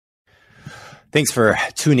Thanks for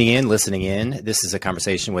tuning in, listening in. This is a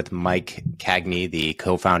conversation with Mike Cagney, the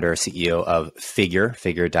co-founder, CEO of Figure,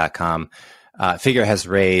 Figure.com. Figure has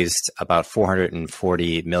raised about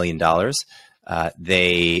 $440 million.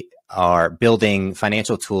 They are building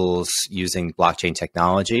financial tools using blockchain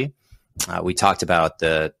technology. We talked about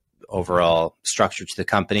the overall structure to the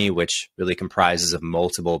company, which really comprises of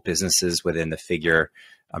multiple businesses within the Figure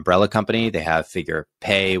umbrella company. They have Figure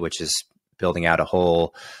Pay, which is building out a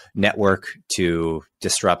whole network to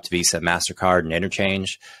disrupt Visa, MasterCard, and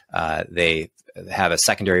interchange. They have a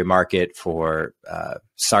secondary market for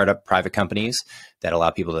startup private companies that allow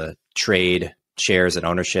people to trade shares and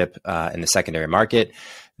ownership in the secondary market.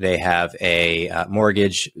 They have a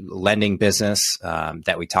mortgage lending business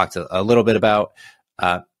that we talked a little bit about.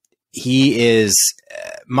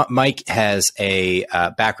 Mike has a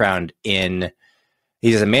background he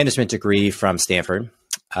has a management degree from Stanford,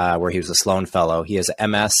 where he was a Sloan Fellow. He has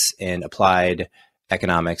an MS in applied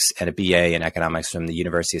economics and a BA in economics from the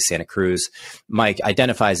University of Santa Cruz. Mike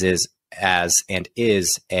identifies as and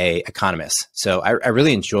is a economist. So I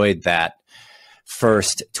really enjoyed that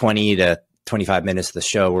first 20 to 25 minutes of the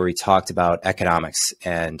show where we talked about economics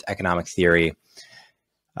and economic theory.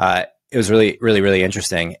 It was really, really, really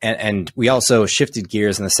interesting. And we also shifted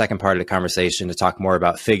gears in the second part of the conversation to talk more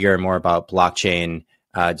about Figure and more about blockchain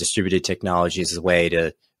distributed technologies as a way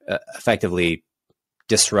to effectively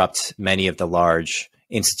disrupt many of the large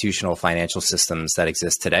institutional financial systems that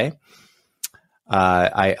exist today.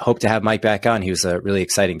 I hope to have Mike back on. He was a really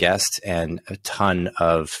exciting guest and a ton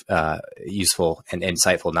of useful and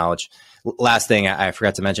insightful knowledge. Last thing I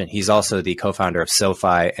forgot to mention, he's also the co-founder of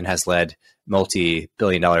SoFi and has led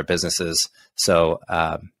multi-billion-dollar businesses. So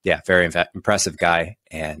yeah, very impressive guy.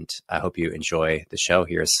 And I hope you enjoy the show.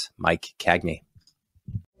 Here's Mike Cagney.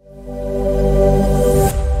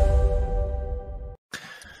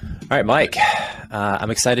 All right, Mike,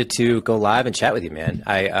 I'm excited to go live and chat with you, man.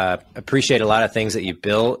 I appreciate a lot of things that you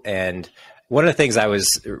built. And one of the things I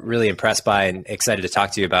was really impressed by and excited to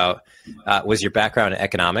talk to you about was your background in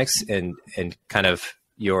economics and kind of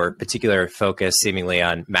your particular focus seemingly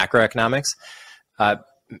on macroeconomics.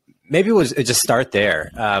 Maybe we'll just start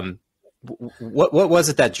there. What was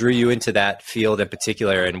it that drew you into that field in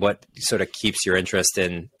particular, and what sort of keeps your interest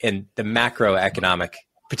in the macroeconomic,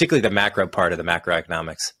 particularly the macro part of the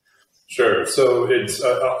macroeconomics? Sure. So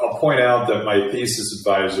I'll point out that my thesis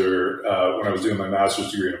advisor, when I was doing my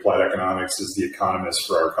master's degree in applied economics, is the economist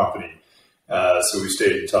for our company. So we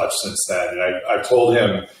stayed in touch since then. And I've told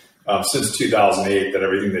him since 2008 that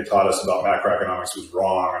everything they taught us about macroeconomics was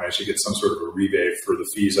wrong, and I should get some sort of a rebate for the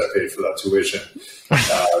fees I paid for that tuition,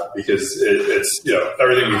 because it's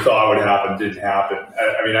everything we thought would happen didn't happen.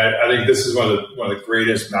 I think this is one of the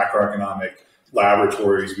greatest macroeconomic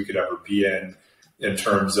laboratories we could ever be in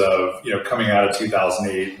terms of coming out of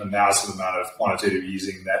 2008, the massive amount of quantitative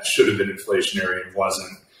easing that should have been inflationary and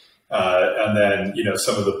wasn't. And then,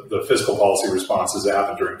 some of the fiscal policy responses that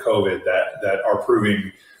happened during COVID that are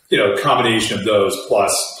proving, a combination of those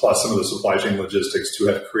plus some of the supply chain logistics to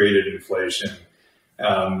have created inflation,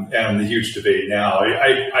 and the huge debate now.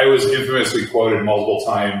 I was infamously quoted multiple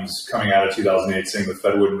times coming out of 2008 saying the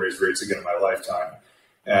Fed wouldn't raise rates again in my lifetime.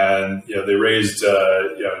 And, they raised,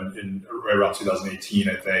 in right around 2018,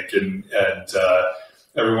 I think. And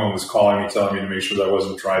everyone was calling me, telling me to make sure that I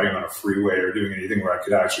wasn't driving on a freeway or doing anything where I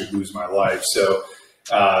could actually lose my life. So,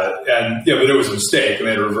 but it was a mistake, and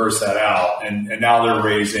they had to reverse that out. And now they're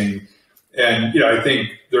raising, and, I think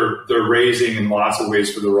they're raising in lots of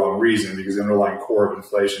ways for the wrong reason, because the underlying core of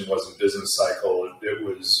inflation wasn't business cycle. It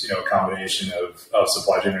was, a combination of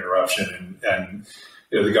supply chain interruption and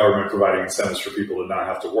the government providing incentives for people to not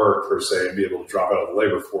have to work per se and be able to drop out of the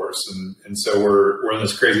labor force. And so we're in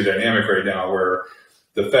this crazy dynamic right now where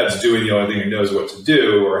the Fed's doing the only thing it knows what to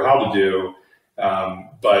do or how to do.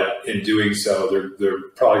 But in doing so, they're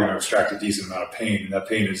probably going to extract a decent amount of pain. And that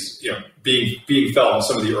pain is, being felt in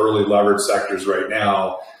some of the early leveraged sectors right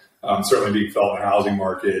now, certainly being felt in the housing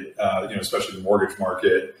market, especially the mortgage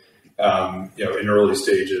market, in early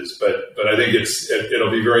stages. But I think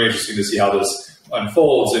it'll be very interesting to see how this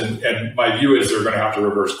unfolds, and my view is they're going to have to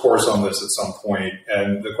reverse course on this at some point.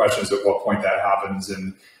 And the question is at what point that happens,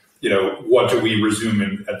 and what do we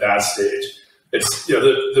resume at that stage? It's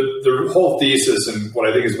the whole thesis, and what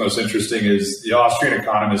I think is most interesting is the Austrian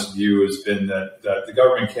economist view has been that the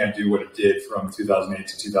government can't do what it did from 2008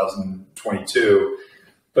 to 2022.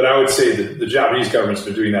 But I would say that the Japanese government's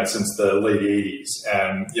been doing that since the late 80s,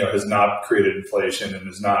 and has not created inflation and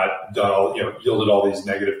has not done yielded all these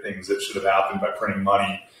negative things that should have happened by printing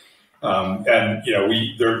money. And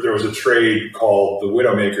there was a trade called the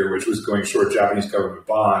Widowmaker, which was going short Japanese government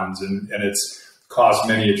bonds, and it's cost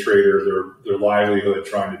many a trader their livelihood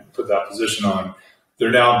trying to put that position on.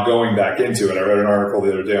 They're now going back into it. I read an article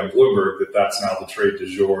the other day on Bloomberg that that's now the trade du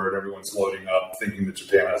jour, and everyone's loading up thinking that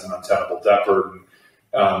Japan has an untenable debt burden.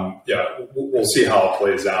 We'll see how it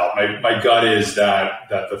plays out. My gut is that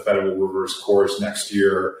the Fed will reverse course next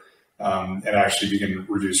year and actually begin to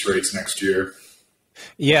reduce rates next year.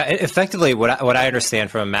 Yeah, effectively, what I understand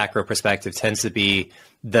from a macro perspective tends to be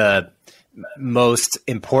the most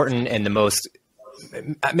important and the most,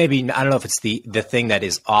 maybe, I don't know if it's the thing that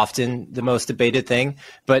is often the most debated thing,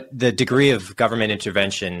 but the degree of government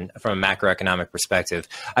intervention from a macroeconomic perspective.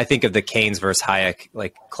 I think of the Keynes versus Hayek,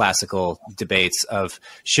 like classical debates of,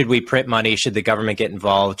 should we print money? Should the government get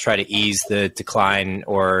involved, try to ease the decline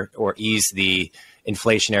or ease the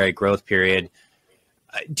inflationary growth period?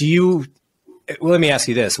 Well, let me ask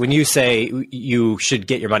you this. When you say you should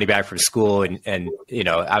get your money back from school and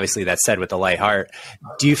obviously that's said with a light heart,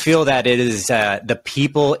 do you feel that it is the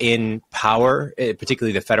people in power,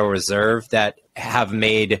 particularly the Federal Reserve, that have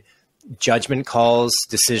made judgment calls,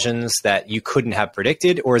 decisions that you couldn't have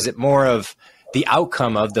predicted? Or is it more of the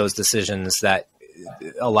outcome of those decisions that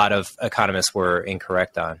a lot of economists were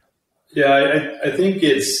incorrect on? Yeah, I think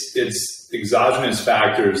it's exogenous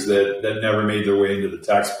factors that never made their way into the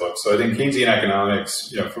textbook. So I think Keynesian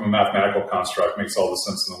economics, from a mathematical construct, makes all the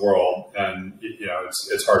sense in the world, and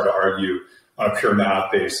it's hard to argue on a pure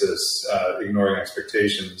math basis, ignoring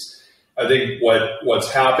expectations. I think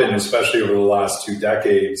what's happened, especially over the last 2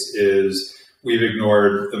 decades, is we've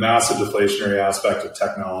ignored the massive deflationary aspect of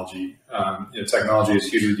technology. Technology is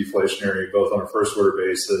hugely deflationary, both on a first-order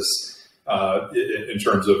basis, in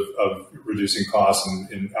terms of reducing costs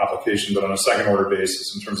in application, but on a second-order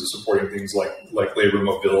basis in terms of supporting things like labor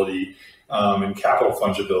mobility and capital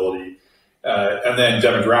fungibility, and then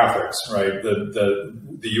demographics. Right,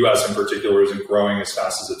 the U.S. in particular isn't growing as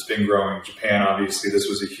fast as it's been growing. Japan, obviously, this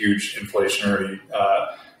was a huge inflationary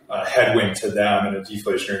headwind to them and a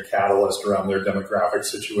deflationary catalyst around their demographic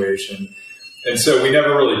situation. And so we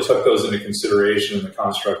never really took those into consideration in the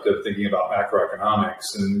construct of thinking about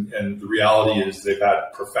macroeconomics. And the reality is they've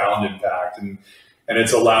had profound impact. And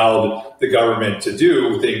it's allowed the government to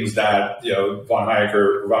do things that, von Hayek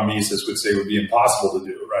or von Mises would say would be impossible to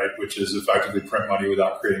do, right? Which is effectively print money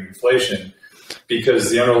without creating inflation.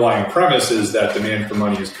 Because the underlying premise is that demand for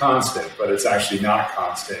money is constant, but it's actually not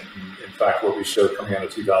constant. In fact, what we showed coming out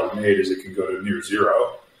of 2008 is it can go to near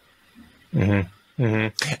zero. Mm-hmm.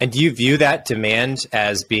 Mm-hmm. And do you view that demand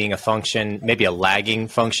as being a function, maybe a lagging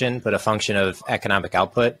function, but a function of economic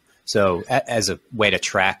output? So as a way to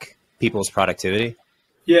track people's productivity?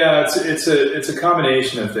 Yeah, it's a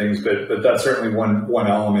combination of things, but that's certainly one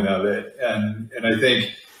element of it. And I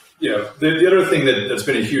think, the other thing that's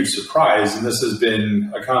been a huge surprise, and this has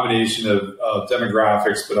been a combination of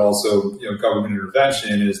demographics, but also, government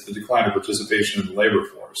intervention, is the decline of participation in the labor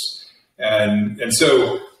force. And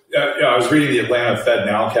so, I was reading the Atlanta Fed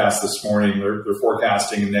Nowcast this morning. They're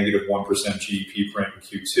forecasting a negative 1% GDP print in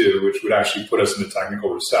Q2, which would actually put us in a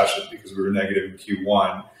technical recession because we were negative in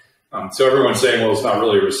Q1. So everyone's saying, well, it's not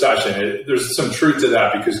really a recession. There's some truth to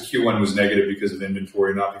that because Q1 was negative because of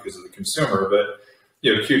inventory, not because of the consumer. But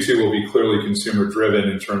Q2 will be clearly consumer driven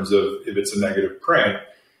in terms of if it's a negative print.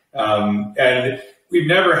 And we've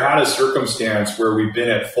never had a circumstance where we've been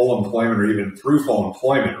at full employment or even through full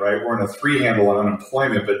employment, right? We're in a 3 handle on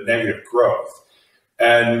unemployment, but negative growth.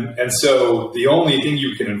 And so the only thing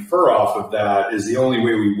you can infer off of that is the only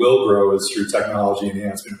way we will grow is through technology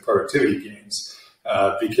enhancement and productivity gains,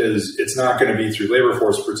 because it's not going to be through labor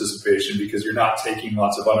force participation because you're not taking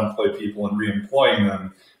lots of unemployed people and reemploying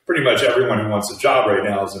them. Pretty much everyone who wants a job right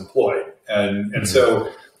now is employed. And so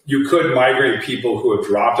you could migrate people who have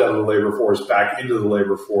dropped out of the labor force back into the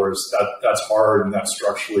labor force. That's hard and that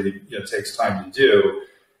structurally takes time to do.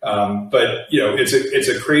 But it's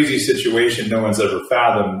a crazy situation no one's ever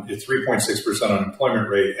fathomed. A 3.6% unemployment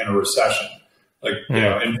rate and a recession.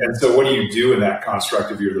 And so what do you do in that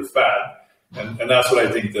construct if you're the Fed? And that's what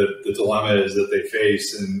I think the dilemma is that they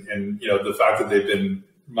face. And the fact that they've been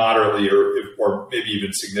moderately or maybe even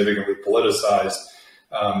significantly politicized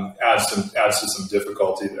adds to some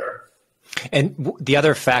difficulty there. And the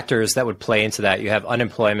other factors that would play into that, you have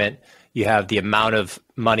unemployment, you have the amount of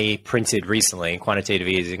money printed recently in quantitative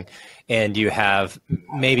easing, and you have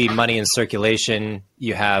maybe money in circulation,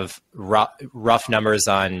 you have rough numbers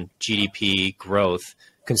on GDP growth,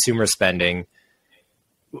 consumer spending.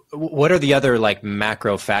 What are the other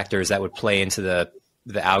macro factors that would play into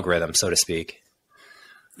the algorithm, so to speak?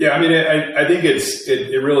 Yeah, I mean, I think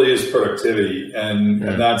it really is productivity, and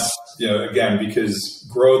that's, again, because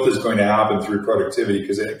growth is going to happen through productivity,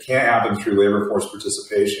 because it can't happen through labor force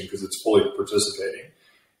participation because it's fully participating,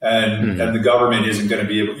 and the government isn't going to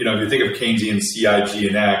be able. If you think of Keynesian CI, G,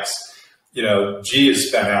 and X, G is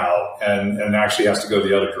spent out and actually has to go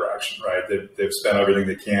the other direction, right? They've spent everything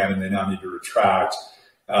they can and they now need to retract.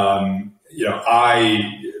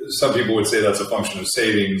 Some people would say that's a function of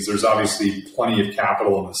savings. There's obviously plenty of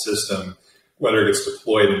capital in the system, whether it gets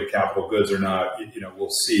deployed into capital goods or not, we'll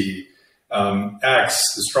see. X,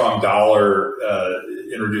 the strong dollar,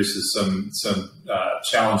 introduces some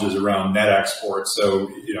challenges around net exports. So,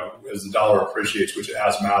 as the dollar appreciates, which it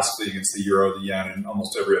has massively against the euro, the yen, and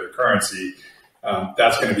almost every other currency,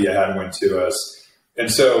 that's going to be a headwind to us.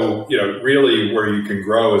 And so, really where you can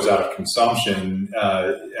grow is out of consumption.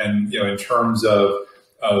 And, in terms of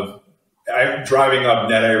driving up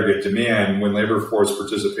net aggregate demand when labor force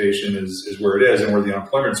participation is where it is and where the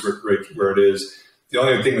unemployment rate where it is, the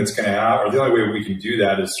only thing that's going to happen, or the only way we can do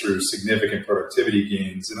that, is through significant productivity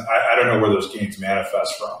gains. And I don't know where those gains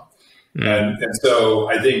manifest from. And so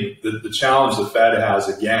I think the challenge the Fed has,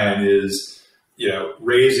 again, is,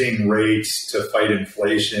 raising rates to fight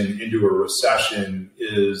inflation into a recession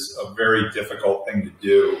is a very difficult thing to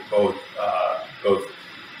do, both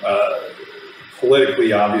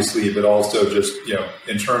politically, obviously, but also just,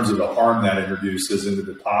 in terms of the harm that introduces into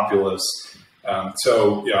the populace.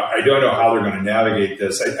 So, I don't know how they're going to navigate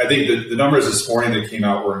this. I think the numbers this morning that came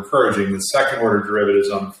out were encouraging. The second order derivatives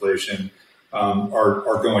on inflation are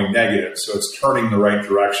going negative. So it's turning the right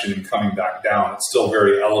direction and coming back down. It's still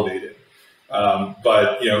very elevated.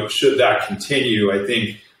 But, should that continue, I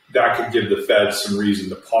think that could give the Fed some reason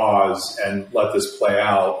to pause and let this play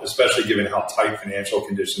out, especially given how tight financial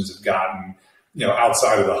conditions have gotten,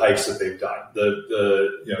 outside of the hikes that they've done.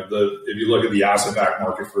 If you look at the asset-backed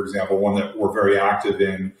market, for example, one that we're very active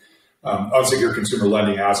in, unsecured consumer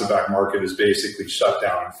lending asset-backed market is basically shut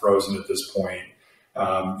down and frozen at this point.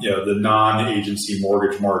 The non-agency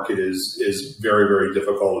mortgage market is very, very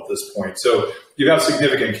difficult at this point. So you have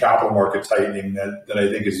significant capital market tightening that I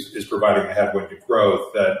think is providing a headwind to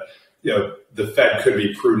growth that, the Fed could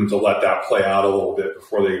be prudent to let that play out a little bit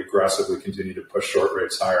before they aggressively continue to push short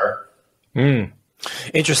rates higher.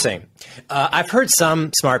 Interesting. I've heard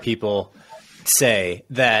some smart people say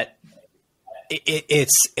that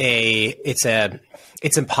it's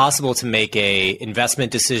impossible to make a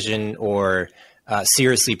investment decision or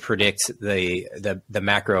seriously predict the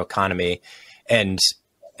macroeconomy, and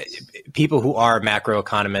people who are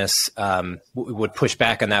macroeconomists would push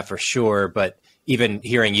back on that for sure. But even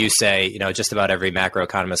hearing you say, just about every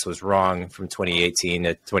macroeconomist was wrong from 2018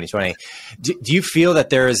 to 2020. Do you feel that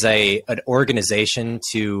there is an organization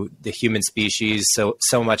to the human species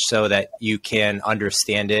so much so that you can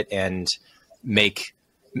understand it and make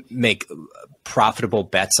profitable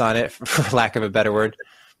bets on it, for lack of a better word?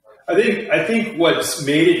 I think what's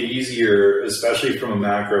made it easier, especially from a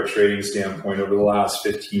macro trading standpoint over the last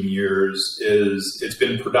 15 years, is it's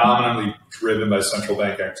been predominantly driven by central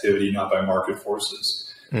bank activity, not by market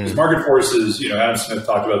forces. Because market forces, Adam Smith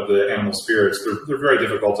talked about the animal spirits, they're very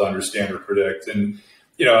difficult to understand or predict. And,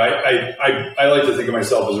 I like to think of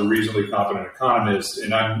myself as a reasonably competent economist,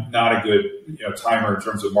 and I'm not a good, timer in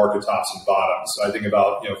terms of market tops and bottoms. So I think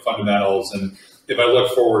about, fundamentals, and if I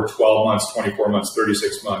look forward 12 months, 24 months,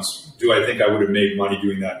 36 months, do I think I would have made money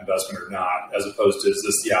doing that investment or not? As opposed to, is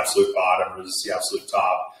this the absolute bottom or is this the absolute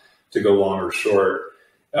top to go long or short?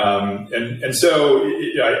 And so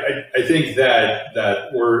I think that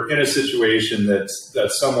we're in a situation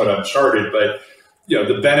that's somewhat uncharted, but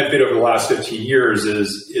the benefit over the last 15 years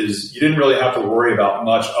is you didn't really have to worry about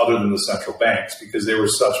much other than the central banks because they were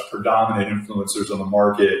such predominant influencers on the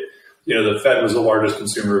market. The Fed was the largest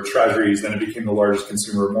consumer of treasuries, then it became the largest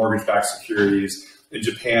consumer of mortgage-backed securities. In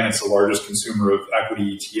Japan, it's the largest consumer of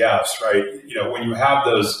equity ETFs, right? When you have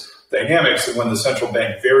those dynamics and when the central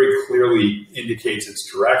bank very clearly indicates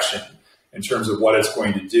its direction in terms of what it's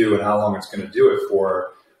going to do and how long it's going to do it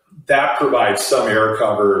for, that provides some air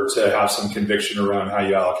cover to have some conviction around how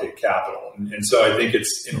you allocate capital. And so I think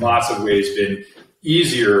it's in lots of ways been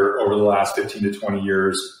easier over the last 15 to 20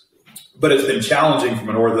 years. But it's been challenging from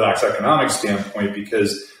an orthodox economic standpoint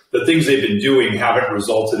because the things they've been doing haven't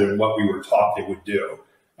resulted in what we were taught they would do.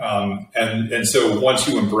 And so once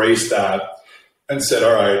you embrace that and said,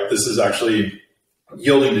 all right, this is actually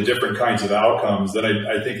yielding to different kinds of outcomes, then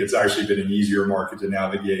I think it's actually been an easier market to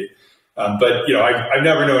navigate. But I've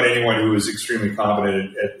never known anyone who is extremely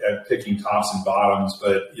competent at picking tops and bottoms.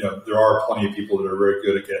 But there are plenty of people that are very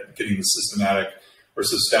good at getting the systemic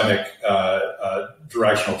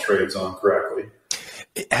directional trades on correctly.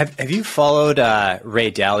 Have you followed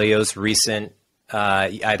Ray Dalio's recent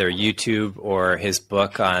either YouTube or his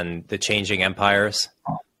book on the changing empires,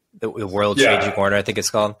 the world changing order, I think it's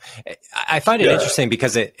called? I find it interesting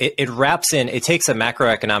because it wraps in, it takes a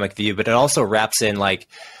macroeconomic view, but it also wraps in like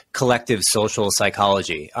collective social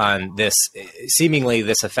psychology on this seemingly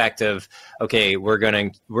this effect of, okay, we're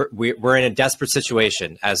in a desperate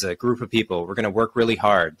situation as a group of people. We're going to work really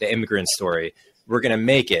hard. The immigrant story, we're going to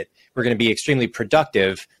make it. We're going to be extremely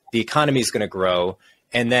productive. The economy is going to grow.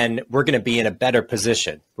 And then we're going to be in a better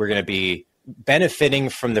position. We're going to be benefiting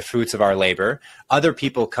from the fruits of our labor. Other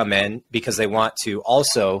people come in because they want to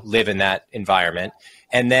also live in that environment.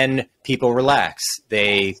 And then people relax.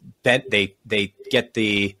 They get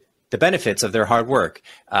the benefits of their hard work,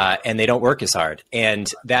 and they don't work as hard. And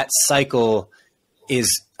that cycle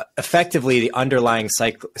is effectively the underlying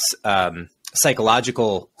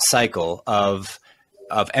psychological cycle of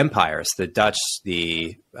empires, the Dutch,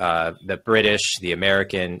 the British, the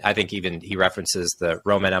American. I think even he references the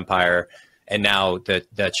Roman Empire, and now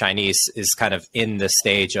the Chinese is kind of in the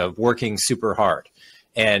stage of working super hard.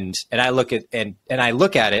 And I look at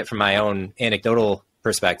it from my own anecdotal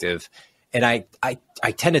perspective, and I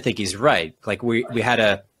tend to think he's right. Like we had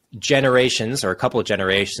a couple of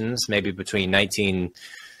generations, maybe between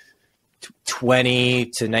 1920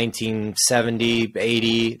 to 1970,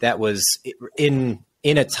 80, that was in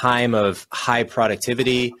a time of high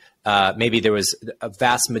productivity. Maybe there was a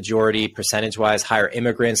vast majority, percentage-wise, higher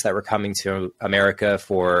immigrants that were coming to America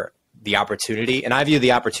for the opportunity. And I view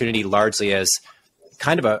the opportunity largely as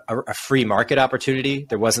kind of a free market opportunity.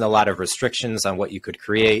 There wasn't a lot of restrictions on what you could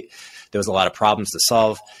create. There was a lot of problems to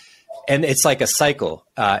solve. And it's like a cycle,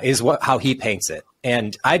 is how he paints it.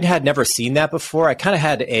 And I had never seen that before. I kind of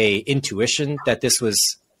had a intuition that this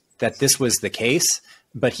was the case,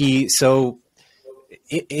 but he so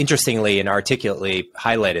interestingly and articulately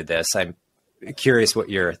highlighted this. I'm curious what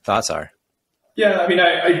your thoughts are. Yeah, I mean,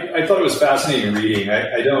 I thought it was fascinating reading.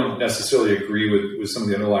 I don't necessarily agree with some of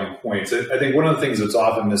the underlying points. I think one of the things that's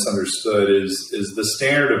often misunderstood is the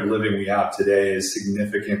standard of living we have today is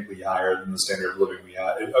significantly higher than the standard of living we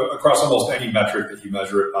had across almost any metric that you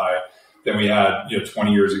measure it by than we had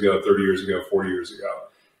 20 years ago, 30 years ago, 40 years ago.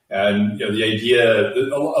 And the idea that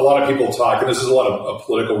a lot of people talk, and this is a lot of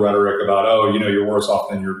political rhetoric about, you're worse off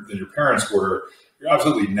than your parents were. You're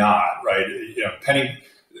absolutely not, right?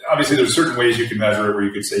 Obviously, there's certain ways you can measure it where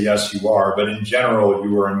you could say, yes, you are, but in general,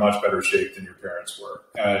 you were in much better shape than your parents were.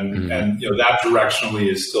 And that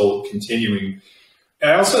directionally is still continuing. And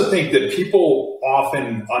I also think that people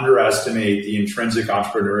often underestimate the intrinsic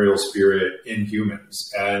entrepreneurial spirit in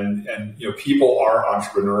humans. And people are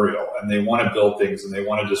entrepreneurial, and they want to build things, and they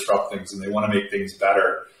want to disrupt things, and they want to make things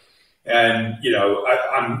better. And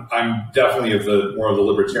I'm definitely more of the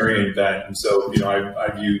libertarian bent, and so I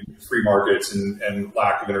view free markets and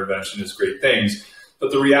lack of intervention as great things. But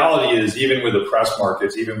the reality is, even with oppressed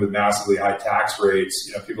markets, even with massively high tax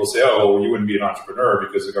rates, people say, "Oh, well, you wouldn't be an entrepreneur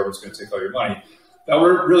because the government's going to take all your money." That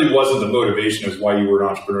really wasn't the motivation as why you were an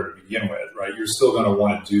entrepreneur to begin with, right? You're still going to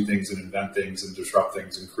want to do things and invent things and disrupt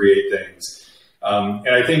things and create things. And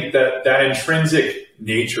I think that intrinsic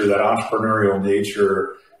nature, that entrepreneurial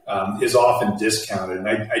nature, is often discounted. And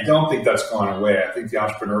I don't think that's gone away. I think the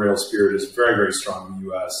entrepreneurial spirit is very, very strong in the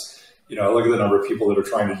U.S. I look at the number of people that are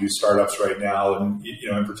trying to do startups right now, and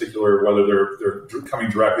in particular, whether they're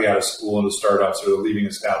coming directly out of school into startups or they're leaving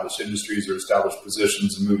established industries or established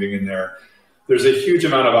positions and moving in there. There's a huge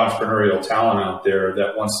amount of entrepreneurial talent out there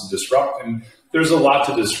that wants to disrupt, and there's a lot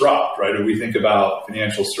to disrupt, right? If we think about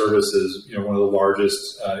financial services, one of the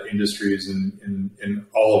largest industries in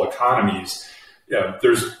all of economies.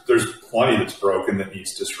 There's plenty that's broken that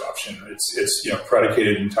needs disruption. It's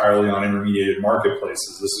predicated entirely on intermediated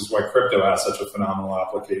marketplaces. This is why crypto has such a phenomenal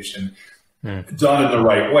application, done in the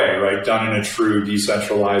right way, right? Done in a true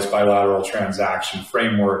decentralized bilateral transaction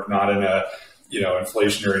framework, not in a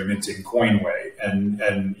inflationary minting coin way. And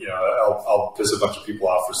I'll piss a bunch of people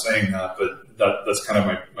off for saying that, but that's kind of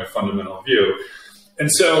my fundamental view. And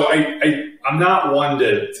so I'm not one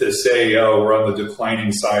to say, we're on the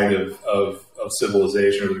declining side of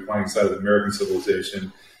civilization, or the declining side of American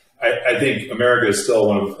civilization. I think America is still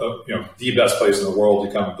one of the best place in the world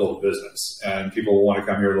to come and build a business, and people will want to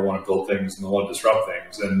come here. They want to build things and they want to disrupt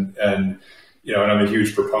things, and I'm a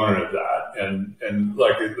huge proponent of that. And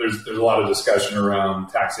like there's a lot of discussion around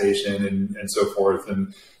taxation and so forth,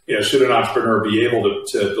 and should an entrepreneur be able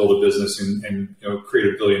to build a business and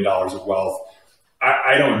create $1 billion of wealth?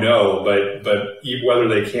 I don't know, but whether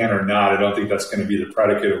they can or not, I don't think that's going to be the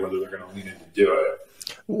predicate of whether they're going to lean in to do it.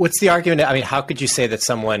 What's the argument? I mean, how could you say that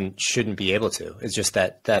someone shouldn't be able to? It's just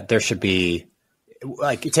that there should be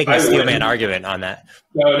like taking a steelman argument on that.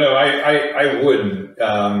 No, I wouldn't.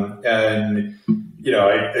 And,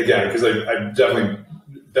 again, because I definitely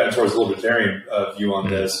bent towards a libertarian view on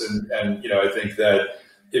this. And, I think that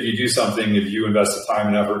if you do something, if you invest the time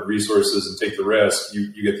and effort and resources and take the risk,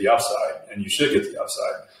 you get the upside, and you should get the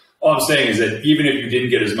upside. All I'm saying is that even if you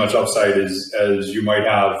didn't get as much upside as you might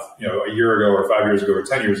have, a year ago or 5 years ago or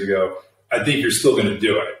 10 years ago, I think you're still going to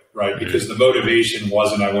do it, right? Because the motivation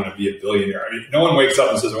wasn't, I want to be a billionaire. I mean, no one wakes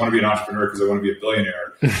up and says, I want to be an entrepreneur because I want to be a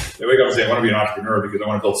billionaire. They wake up and say, I want to be an entrepreneur because I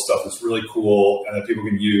want to build stuff that's really cool and that people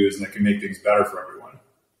can use and that can make things better for everyone.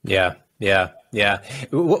 Yeah.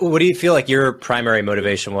 What do you feel like your primary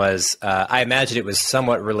motivation was? I imagine it was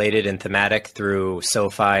somewhat related and thematic through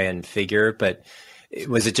SoFi and Figure, but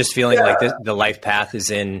was it just feeling like the life path is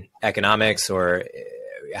in economics, or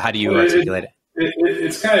how do you articulate it?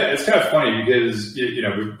 It's kind of funny because,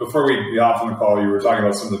 before we off on the call, you were talking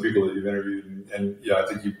about some of the people that you've interviewed. And I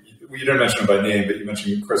think you didn't mention them by name, but you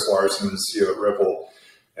mentioned Chris Larson, the CEO at Ripple,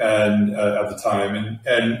 and at the time.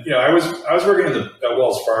 And I was working at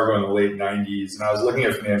Wells Fargo in the late 90s, and I was looking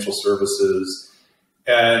at financial services.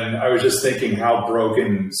 And I was just thinking how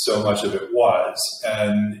broken so much of it was,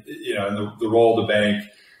 and the role of the bank.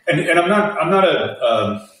 And I'm not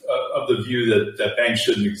of the view that banks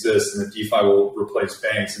shouldn't exist and that DeFi will replace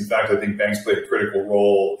banks. In fact, I think banks play a critical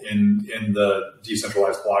role in the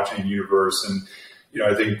decentralized blockchain universe. And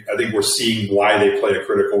I think we're seeing why they play a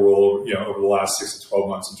critical role, over the last 6 to 12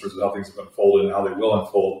 months in terms of how things have unfolded and how they will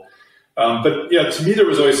unfold. But to me, there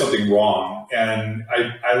was always something wrong. And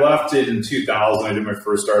I left it in 2000. I did my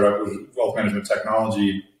first startup, which was wealth management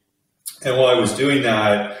technology. And while I was doing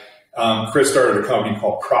that, Chris started a company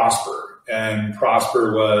called Prosper. And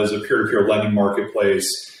Prosper was a peer-to-peer lending marketplace,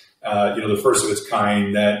 the first of its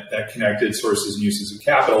kind that connected sources and uses of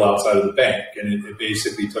capital outside of the bank. And it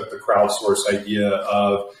basically took the crowdsource idea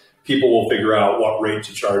of people will figure out what rate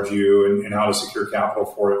to charge you and how to secure capital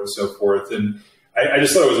for it and so forth. And I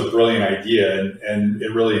just thought it was a brilliant idea, and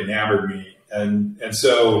it really enamored me. And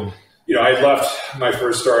so, I left my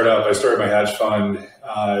first startup. I started my hedge fund,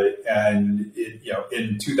 and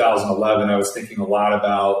in 2011, I was thinking a lot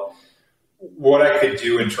about what I could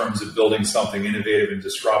do in terms of building something innovative and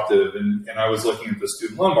disruptive. And I was looking at the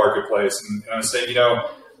student loan marketplace, and I was saying,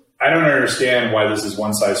 I don't understand why this is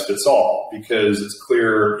one size fits all, because it's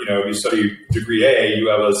clear, if you study degree A, you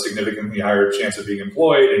have a significantly higher chance of being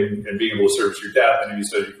employed and being able to service your debt than if you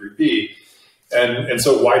study degree B. And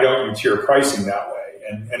so why don't you tier pricing that way?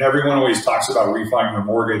 And everyone always talks about refining their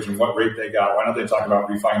mortgage and what rate they got. Why don't they talk about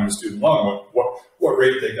refining the student loan, what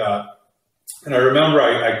rate they got? And I remember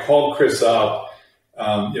I called Chris up,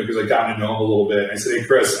 because I'd gotten to know him a little bit. And I said, hey,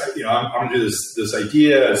 Chris, I'm going to do this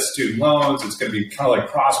idea, student loans. It's going to be kind of like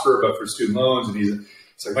Prosper, but for student loans. And he's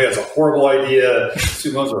like, man, that's a horrible idea.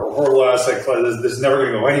 Student loans are a horrible asset class. This is never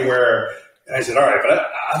going to go anywhere. And I said, all right,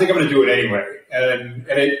 but I think I'm going to do it anyway. And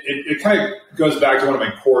it kind of goes back to one of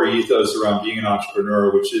my core ethos around being an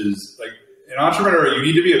entrepreneur, which is like, an entrepreneur, you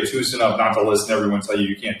need to be obtuse enough not to listen to everyone tell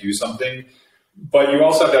you can't do something. But you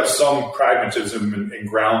also have to have some pragmatism and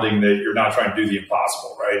grounding that you're not trying to do the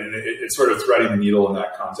impossible, right? And it's sort of threading the needle in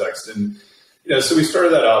that context. And so we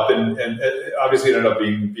started that up, and obviously it ended up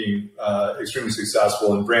being extremely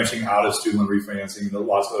successful and branching out of student loan refinancing and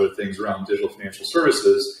lots of other things around digital financial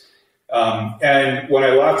services. And when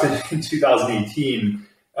I left in 2018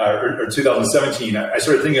 or 2017, I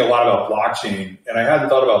started thinking a lot about blockchain, and I hadn't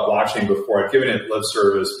thought about blockchain before. I'd given it lip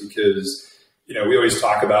service because we always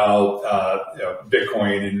talk about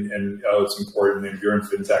Bitcoin and it's important. And if you're in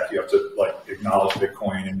fintech, you have to acknowledge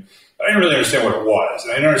Bitcoin. And I didn't really understand what it was,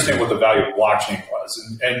 and I didn't understand what the value of blockchain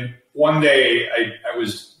was. And one day I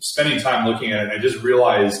was spending time looking at it, and I just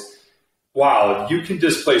realized, wow, if you can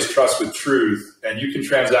displace trust with truth, and you can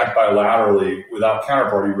transact bilaterally without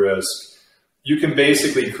counterparty risk, you can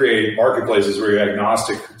basically create marketplaces where you're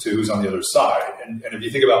agnostic to who's on the other side. And if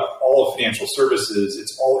you think about all of financial services,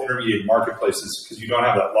 it's all intermediate marketplaces because you don't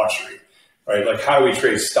have that luxury, right? Like, how do we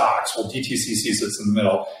trade stocks? Well, DTCC sits in the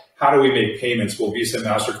middle. How do we make payments? Well, Visa and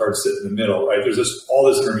MasterCard sit in the middle, right? There's all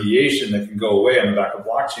this intermediation that can go away on the back of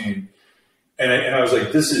blockchain. And I was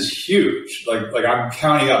like, this is huge. Like I'm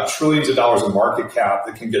counting up trillions of dollars of market cap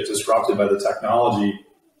that can get disrupted by the technology.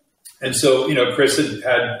 And so, Chris had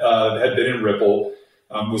been in Ripple,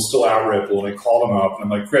 was still at Ripple, and I called him up, and I'm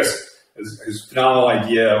like, Chris, it's a phenomenal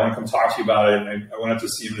idea. I want to come talk to you about it. And I went up to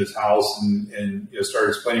see him at his house and started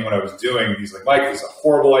explaining what I was doing. And he's like, Mike, it's a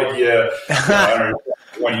horrible idea. I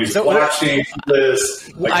don't want to use blockchain for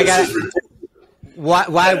this. This is ridiculous.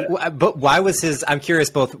 why was his, I'm curious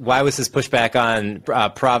both, why was his pushback on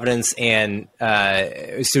Providence and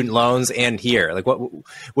student loans and here? Like, what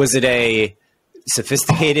was it, a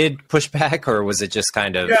sophisticated pushback, or was it just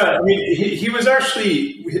kind of? Yeah, I mean, he was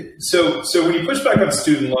actually, so when he pushed back on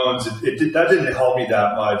student loans, that didn't help me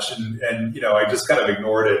that much. And you know, I just kind of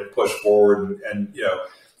ignored it and pushed forward and you know,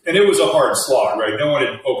 and it was a hard slog, right? No one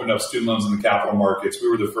had opened up student loans in the capital markets. We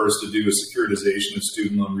were the first to do a securitization of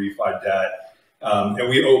student loan refi debt. And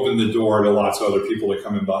we opened the door to lots of other people to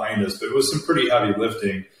come in behind us, but it was some pretty heavy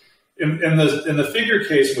lifting. In the figure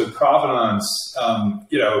case with Provenance,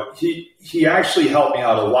 you know, he actually helped me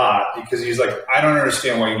out a lot because he's like, I don't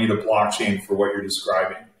understand why you need a blockchain for what you're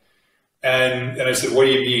describing. And I said, what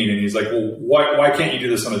do you mean? And he's like, well, why can't you do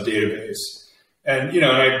this on a database? And, you know,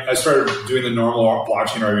 and I started doing the normal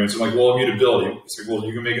blockchain arguments. I'm like, well, immutability. He's like, well,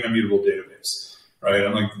 you can make an immutable database, right?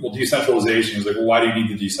 I'm like, well, decentralization. He's like, well, why do you need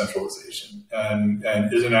the decentralization?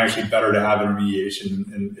 And isn't it actually better to have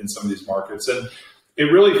intermediation in some of these markets? And it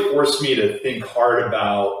really forced me to think hard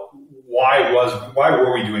about why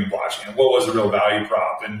were we doing blockchain? What was the real value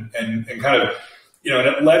prop? And kind of, you know, and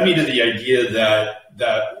it led me to the idea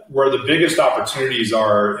that where the biggest opportunities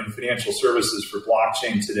are in financial services for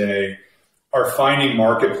blockchain today are finding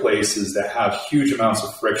marketplaces that have huge amounts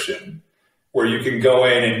of friction, where you can go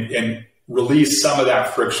in and release some of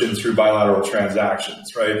that friction through bilateral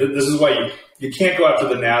transactions, right? This is why you can't go after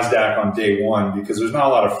the NASDAQ on day one, because there's not a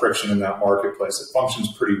lot of friction in that marketplace. It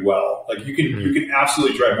functions pretty well. Like you can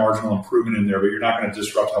absolutely drive marginal improvement in there, but you're not going to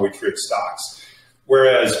disrupt how we trade stocks.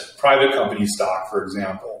 Whereas private company stock, for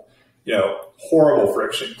example, you know, horrible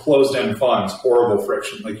friction, closed-end funds, horrible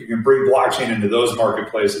friction. Like you can bring blockchain into those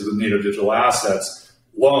marketplaces with native digital assets,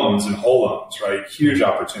 loans and whole loans, right? Huge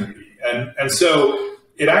opportunity. And so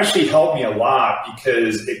it actually helped me a lot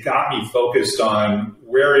because it got me focused on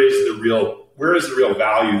where is the real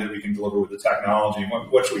value that we can deliver with the technology,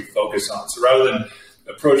 and what should we focus on? So rather than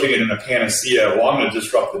approaching it in a panacea, well, I'm going to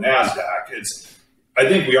disrupt the NASDAQ, I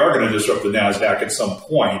think we are going to disrupt the NASDAQ at some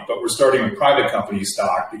point, but we're starting with private company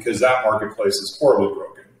stock because that marketplace is horribly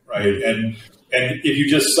broken, right? And if you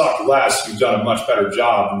just suck less, you've done a much better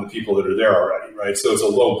job than the people that are there already, right? So it's a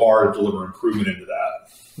low bar to deliver improvement into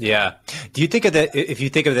that. Yeah. Do you think of that, if you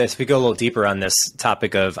think of this, if we go a little deeper on this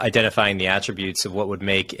topic of identifying the attributes of what would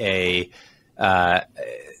make a,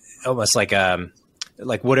 almost like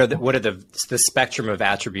what are the spectrum of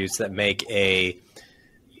attributes that make a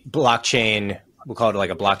blockchain, we'll call it like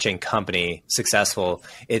a blockchain company, successful?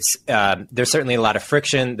 It's there's certainly a lot of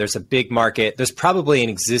friction. There's a big market. There's probably an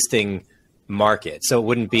existing market. So it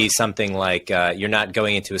wouldn't be something like you're not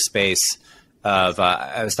going into a space of,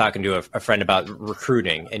 I was talking to a friend about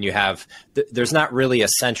recruiting, and you have, there's not really a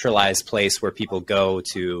centralized place where people go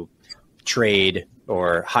to trade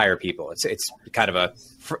or hire people. It's kind of a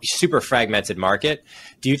super fragmented market.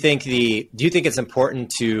 Do you think it's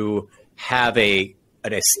important to have an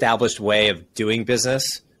established way of doing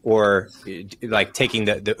business, or like taking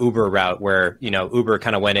the Uber route where, you know, Uber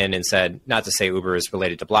kind of went in and said, not to say Uber is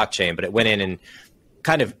related to blockchain, but it went in and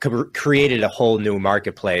kind of created a whole new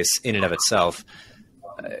marketplace in and of itself.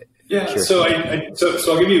 Yeah. So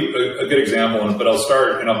I'll give you a good example, but I'll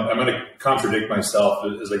start, and I'm going to contradict myself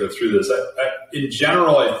as I go through this. In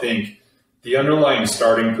general, I think the underlying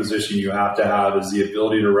starting position you have to have is the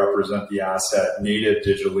ability to represent the asset native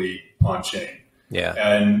digitally on chain. Yeah.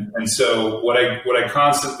 And so what I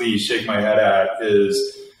constantly shake my head at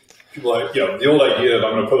is people like, you know, the old idea of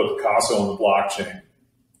I'm going to put a Picasso on the blockchain.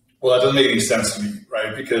 Well, that doesn't make any sense to me,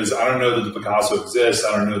 right? Because I don't know that the Picasso exists.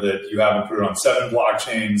 I don't know that you haven't put it on 7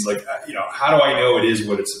 blockchains. Like, you know, how do I know it is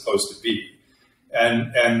what it's supposed to be?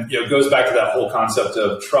 And you know, it goes back to that whole concept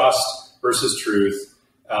of trust versus truth.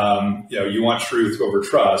 You know, you want truth over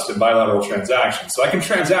trust and bilateral transactions. So I can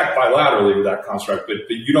transact bilaterally with that construct, but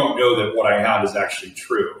you don't know that what I have is actually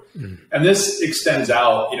true. Mm-hmm. And this extends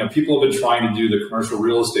out. You know, people have been trying to do the commercial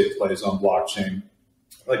real estate plays on blockchain.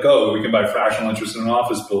 Like, oh, we can buy fractional interest in an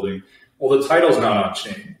office building. Well, the title's not on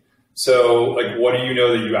chain. So, like, what do you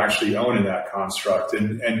know that you actually own in that construct?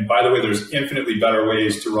 And by the way, there's infinitely better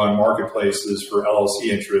ways to run marketplaces for LLC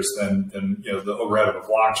interest than you know, the overhead of a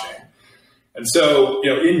blockchain. And so,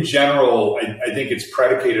 you know, in general, I think it's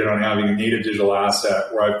predicated on having a native digital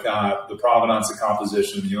asset where I've got the provenance, the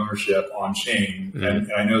composition, the ownership on chain. Mm-hmm.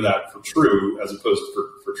 And I know that for true as opposed to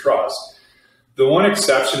for trust. The one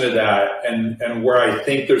exception to that, and where I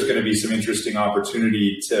think there's going to be some interesting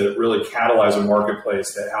opportunity to really catalyze a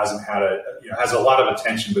marketplace that hasn't had has a lot of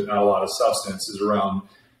attention but not a lot of substance, is around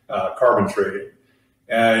carbon trading.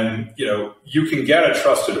 And, you can get a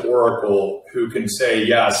trusted oracle who can say,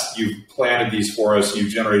 yes, you've planted these for us, you've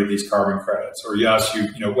generated these carbon credits, or yes,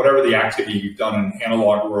 whatever the activity you've done in an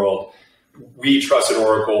analog world, we trusted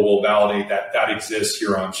oracle will validate that exists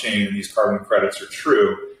here on chain and these carbon credits are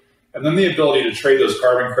true. And then the ability to trade those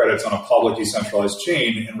carbon credits on a public decentralized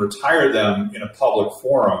chain and retire them in a public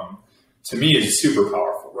forum, to me, is super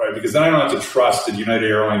powerful, right? Because then I don't have to trust that United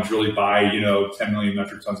Airlines really buy, 10 million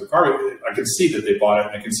metric tons of carbon. I can see that they bought it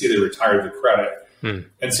and I can see they retired the credit.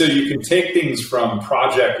 And so you can take things from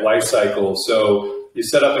project lifecycle. So you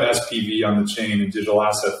set up an SPV on the chain in digital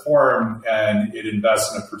asset form and it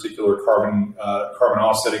invests in a particular carbon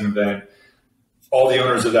offsetting event. All the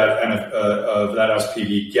owners of that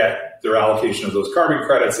SPV get their allocation of those carbon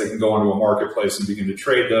credits. They can go onto a marketplace and begin to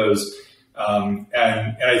trade those. And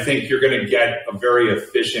I think you're going to get a very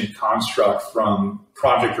efficient construct from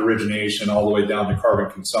project origination all the way down to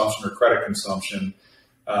carbon consumption or credit consumption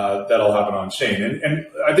that'll happen on chain. And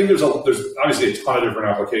I think there's obviously a ton of different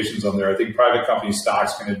applications on there. I think private company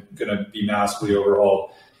stocks going to be massively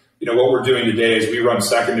overhauled. What we're doing today is we run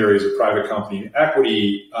secondaries of private company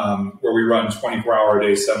equity, where we run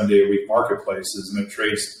 24-hour-a-day, 7-day-a-week marketplaces, and it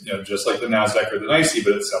trades, just like the NASDAQ or the NYSE,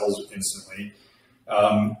 but it settles instantly.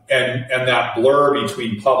 And that blur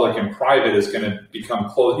between public and private is going to become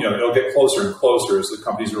close. It'll get closer and closer as the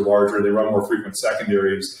companies are larger. They run more frequent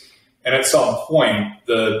secondaries, and at some point,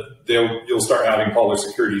 you'll start having public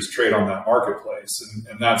securities trade on that marketplace,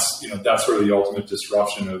 and that's sort of the ultimate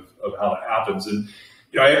disruption of how that happens. And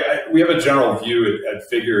we have a general view at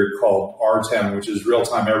Figure called R10, which is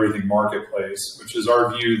real-time everything marketplace, which is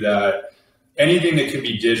our view that anything that can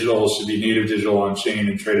be digital should be native digital on chain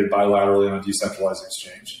and traded bilaterally on a decentralized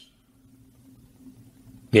exchange.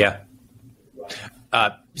 Yeah.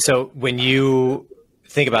 So when you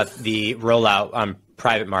think about the rollout on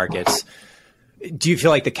private markets, do you feel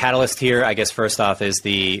like the catalyst here, I guess, first off, is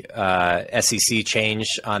the SEC change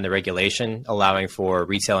on the regulation, allowing for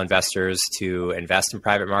retail investors to invest in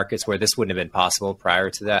private markets where this wouldn't have been possible prior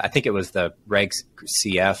to that? I think it was the Reg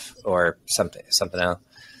CF or something else.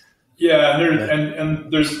 Yeah,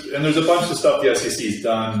 and there's a bunch of stuff the SEC's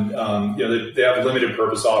done. They have limited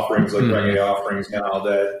purpose offerings like Reg A offerings now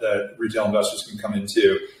that retail investors can come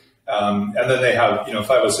into. And then they have,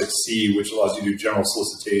 506C, which allows you to do general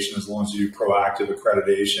solicitation as long as you do proactive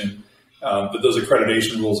accreditation. But those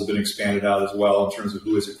accreditation rules have been expanded out as well in terms of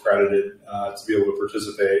who is accredited to be able to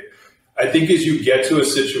participate. I think as you get to a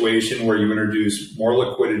situation where you introduce more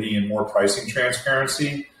liquidity and more pricing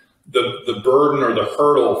transparency, the burden or the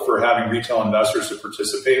hurdle for having retail investors to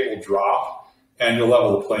participate will drop, and you'll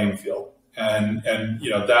level the playing field. And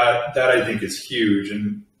that I think is huge.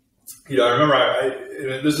 And I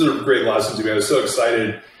remember this is a great lesson to me. I was so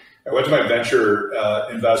excited. I went to my venture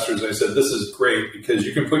investors and I said, this is great because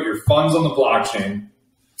you can put your funds on the blockchain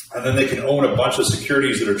and then they can own a bunch of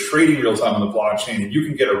securities that are trading real time on the blockchain and you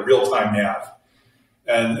can get a real time NAV.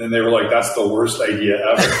 And they were like, that's the worst idea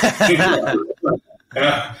ever. And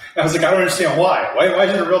I was like, I don't understand why. Why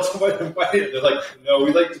is it a real time? Why? They're like, no,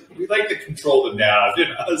 we like to control the NAV.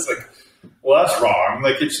 I was like, well, that's wrong.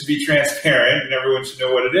 Like, it should be transparent and everyone should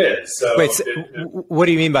know what it is. So, wait, what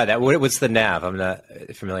do you mean by that? What's the NAV? I'm not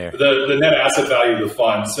familiar. The net asset value of the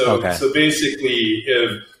fund. So, okay. So basically,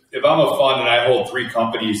 if I'm a fund and I hold 3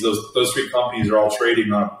 companies, those 3 companies are all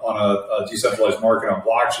trading on a decentralized market on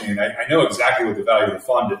blockchain. I know exactly what the value of the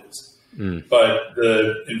fund is. But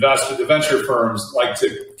the venture firms like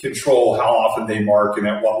to control how often they mark and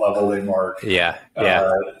at what level they mark. Yeah.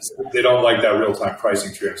 They don't like that real-time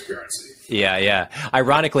pricing transparency. Yeah.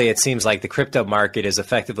 Ironically, it seems like the crypto market has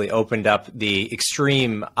effectively opened up the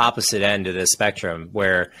extreme opposite end of the spectrum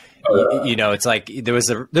where, it's like there's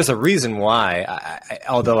a reason why,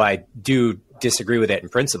 although I do disagree with it in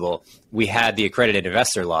principle, we had the accredited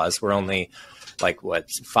investor laws where only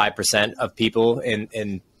 5% of people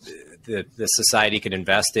in the society could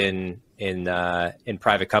invest in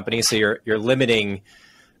private companies. So you're limiting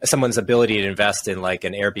someone's ability to invest in like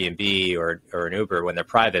an Airbnb or an Uber when they're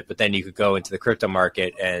private, but then you could go into the crypto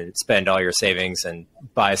market and spend all your savings and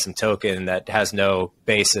buy some token that has no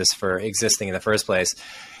basis for existing in the first place.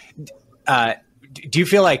 Do you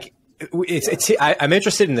feel like I'm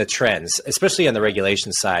interested in the trends, especially on the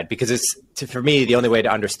regulation side, because for me, the only way to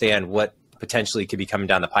understand what potentially could be coming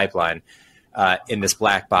down the pipeline in this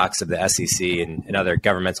black box of the SEC and other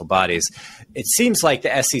governmental bodies. It seems like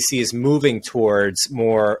the SEC is moving towards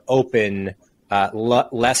more open,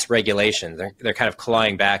 less regulation. They're kind of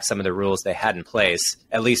clawing back some of the rules they had in place,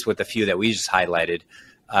 at least with the few that we just highlighted.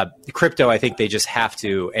 Crypto, I think they just have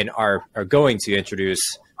to and are going to introduce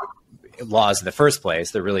laws in the first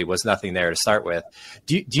place. There really was nothing there to start with.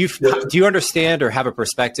 Do you understand or have a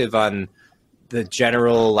perspective on the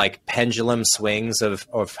general like pendulum swings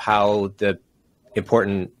of how the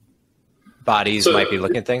important bodies might be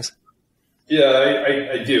looking at things? Yeah,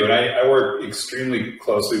 I do. And I work extremely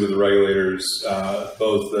closely with the regulators,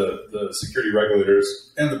 both the security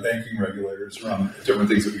regulators and the banking regulators around different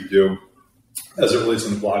things that we do as it relates to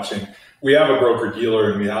the blockchain. We have a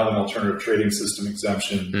broker-dealer and we have an alternative trading system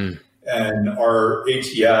exemption. And our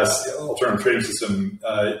ATS, alternative trading system,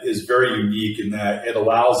 is very unique in that it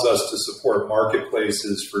allows us to support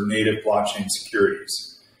marketplaces for native blockchain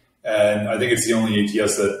securities. And I think it's the only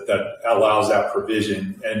ATS that allows that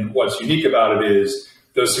provision. And what's unique about it is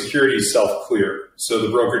those securities self-clear. So the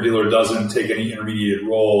broker-dealer doesn't take any intermediate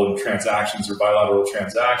role in transactions or bilateral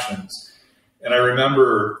transactions. And I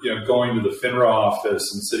remember, going to the FINRA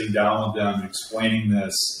office and sitting down with them and explaining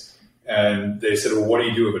this. And they said, well, what do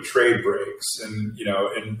you do if a trade breaks? And,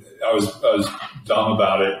 and I was dumb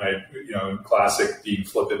about it. And in classic being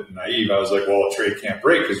flippant and naive, I was like, well, a trade can't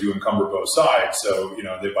break because you encumber both sides. So,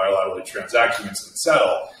 they bilaterally transact against and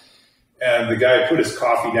settle. And the guy put his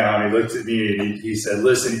coffee down. He looked at me and he said,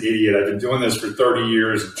 listen, idiot, I've been doing this for 30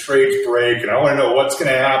 years and trades break. And I want to know what's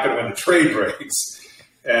going to happen when the trade breaks.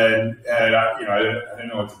 And I didn't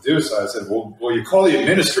know what to do. So I said, well, you call the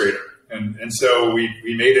administrator. And so we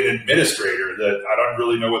made an administrator that I don't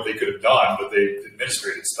really know what they could have done, but they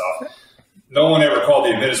administrated stuff. No one ever called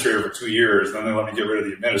the administrator for 2 years. Then they let me get rid of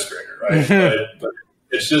the administrator, right? but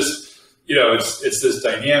it's just, it's this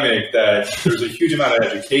dynamic that there's a huge amount of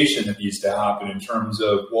education that needs to happen in terms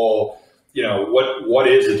of, well, what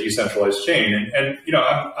is a decentralized chain? And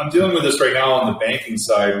I'm dealing with this right now on the banking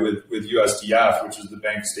side with USDF, which is the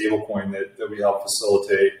bank stablecoin that we help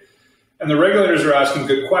facilitate. And the regulators are asking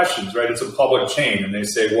good questions, right? It's a public chain, and they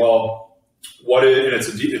say, well, what is, and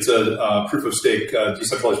it's a proof of stake,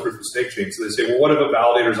 decentralized proof of stake chain. So they say, well, what if a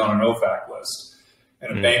validator's on an OFAC list,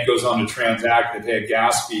 and a bank goes on to transact, they pay a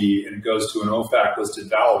gas fee, and it goes to an OFAC listed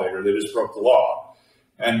validator? They just broke the law,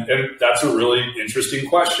 and that's a really interesting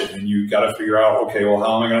question. And you got to figure out, okay, well,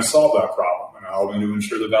 how am I going to solve that problem? And how am I going to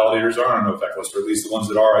ensure the validators are on an OFAC list, or at least the ones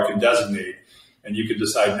that are, I can designate, and you can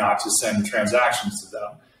decide not to send transactions to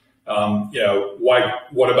them.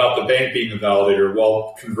 What about the bank being a validator?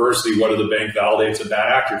 Well, conversely, what if the bank validates a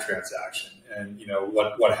bad actor transaction? And,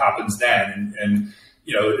 what happens then? And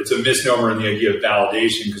it's a misnomer in the idea of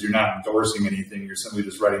validation because you're not endorsing anything. You're simply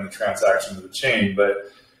just writing the transaction to the chain.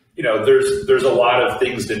 But, there's a lot of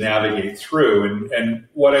things to navigate through. And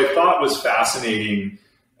what I thought was fascinating,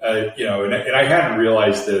 and I hadn't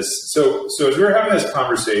realized this. So as we were having this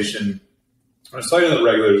conversation, I was talking to the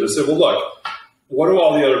regulators. I said, well, look, what do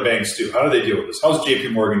all the other banks do? How do they deal with this? How does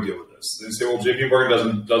JP Morgan deal with this? And they say, well, JP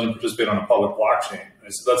Morgan doesn't participate on a public blockchain. And I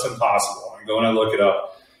said, that's impossible. I go and I look it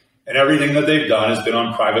up. And everything that they've done has been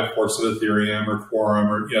on private forks of Ethereum or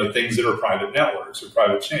Quorum or things that are private networks or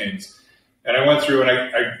private chains. And I went through and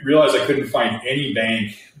I realized I couldn't find any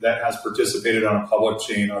bank that has participated on a public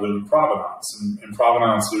chain other than Provenance. And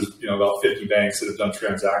Provenance, there's about 50 banks that have done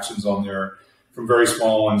transactions on there, from very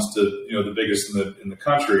small ones to the biggest in the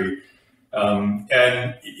country. I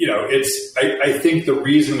think the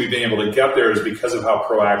reason we've been able to get there is because of how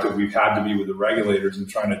proactive we've had to be with the regulators and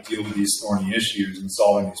trying to deal with these thorny issues and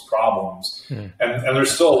solving these problems. And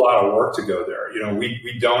there's still a lot of work to go there.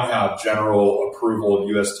 We don't have general approval of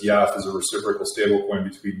USDF as a reciprocal stablecoin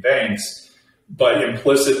between banks, but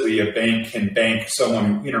implicitly a bank can bank someone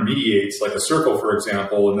who intermediates, like a Circle, for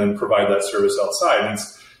example, and then provide that service outside. And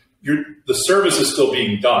the service is still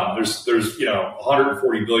being done. There's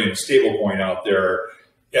 140 billion of stablecoin out there,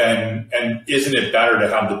 and isn't it better to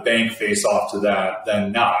have the bank face off to that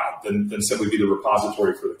than simply be the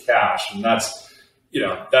repository for the cash? And that's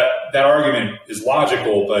that argument is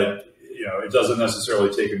logical, but it doesn't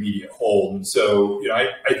necessarily take immediate hold. And so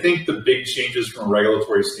I think the big changes from a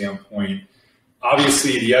regulatory standpoint.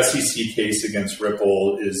 Obviously, the SEC case against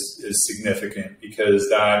Ripple is significant because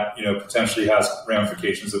that potentially has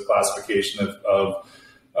ramifications of classification of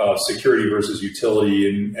security versus utility,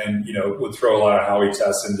 and would throw a lot of Howey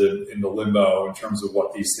tests into limbo in terms of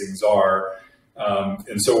what these things are.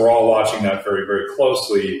 And so we're all watching that very, very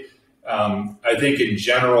closely. I think in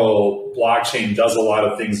general, blockchain does a lot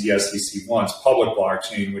of things the SEC wants. Public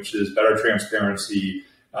blockchain, which is better transparency,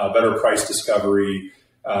 better price discovery.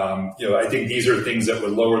 I think these are things that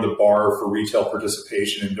would lower the bar for retail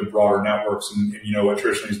participation into broader networks and what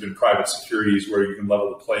traditionally has been private securities, where you can level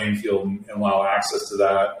the playing field and allow access to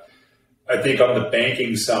that. I think on the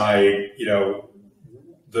banking side,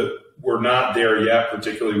 we're not there yet,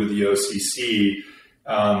 particularly with the OCC.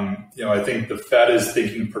 I think the Fed is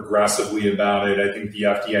thinking progressively about it. I think the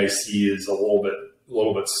FDIC is a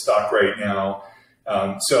little bit stuck right now.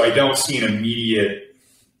 So I don't see an immediate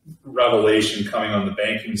revelation coming on the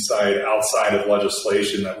banking side outside of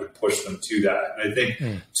legislation that would push them to that. And I think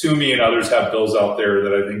Toomey and others have bills out there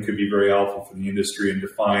that I think could be very helpful for the industry and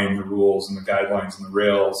define the rules and the guidelines and the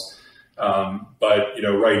rails. But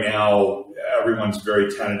right now everyone's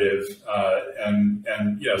very tentative, and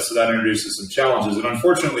so that introduces some challenges. And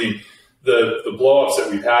unfortunately, the blowups that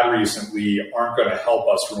we've had recently aren't going to help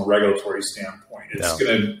us from a regulatory standpoint. It's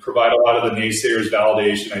going to provide a lot of the naysayers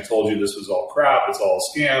validation. I told you this was all crap. It's all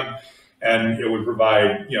a scam. And it would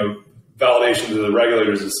provide, validation to the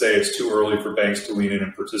regulators to say it's too early for banks to lean in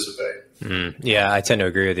and participate. Yeah, I tend to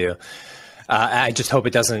agree with you. I just hope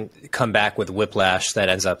it doesn't come back with whiplash that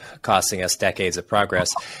ends up costing us decades of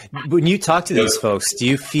progress. When you talk to these folks, do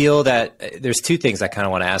you feel that there's two things I kind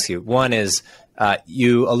of want to ask you? One is,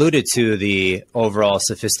 you alluded to the overall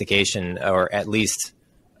sophistication, or at least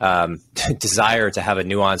desire to have a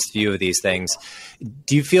nuanced view of these things.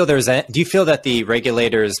 Do you feel that the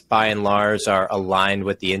regulators, by and large, are aligned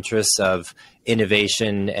with the interests of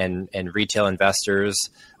innovation and retail investors,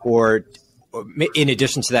 or in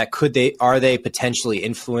addition to that, are they potentially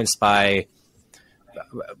influenced by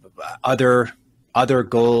other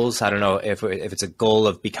goals? I don't know if it's a goal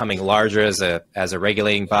of becoming larger as a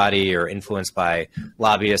regulating body, or influenced by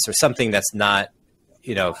lobbyists, or something that's not,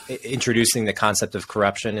 introducing the concept of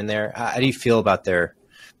corruption in there. How do you feel about their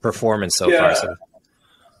performance so far?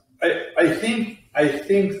 I think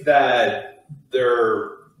that they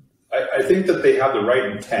have the right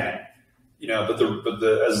intent. But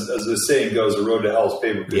as the saying goes, the road to hell is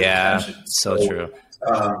paved with good intentions. So true.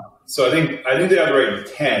 So I think they have the right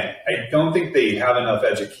intent. I don't think they have enough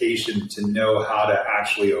education to know how to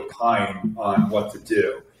actually opine on what to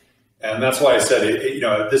do, and that's why I said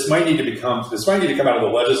this might need to come out of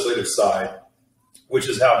the legislative side, which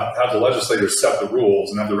is have the legislators set the rules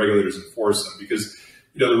and have the regulators enforce them, because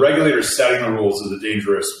the regulators setting the rules is a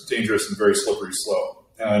dangerous and very slippery slope.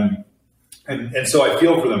 And so I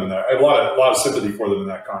feel for them in that. I have a lot of sympathy for them in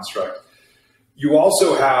that construct. You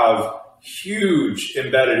also have huge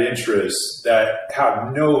embedded interests that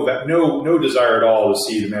have no desire at all to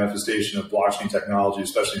see the manifestation of blockchain technology,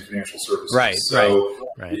 especially in financial services. Right. So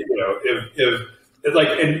for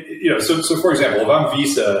example, if I'm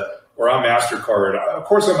Visa or I'm MasterCard, of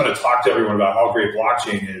course I'm going to talk to everyone about how great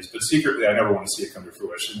blockchain is, but secretly I never want to see it come to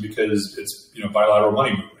fruition, because it's bilateral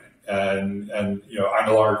money movement. And I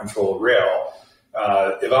no longer control a rail.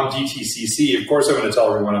 If I'm DTCC, of course I'm going to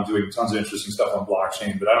tell everyone I'm doing tons of interesting stuff on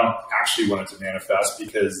blockchain, but I don't actually want it to manifest,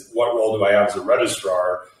 because what role do I have as a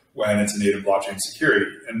registrar when it's a native blockchain security?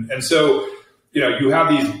 And so, you have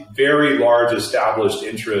these very large established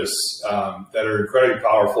interests that are incredibly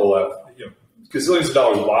powerful, gazillions of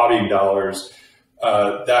dollars, lobbying dollars,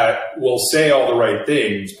 that will say all the right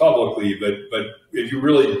things publicly, but if you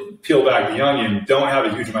really peel back the onion, don't have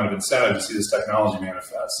a huge amount of incentive to see this technology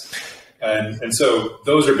manifest. And so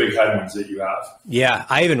those are big headwinds that you have. Yeah,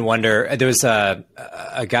 I even wonder, there was a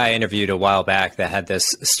guy I interviewed a while back that had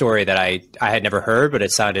this story that I had never heard, but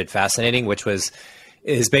it sounded fascinating, which was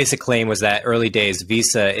his basic claim was that early days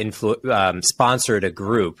Visa sponsored a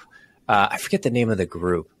group. I forget the name of the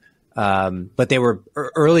group. But they were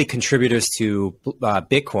early contributors to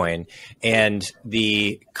Bitcoin, and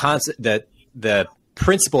the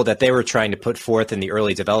principle that they were trying to put forth in the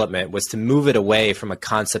early development was to move it away from a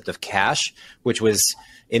concept of cash, which was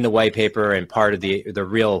in the white paper and part of the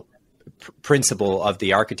real principle of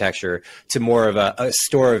the architecture, to more of a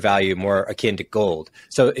store of value, more akin to gold.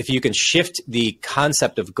 So if you can shift the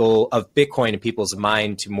concept of gold, of Bitcoin in people's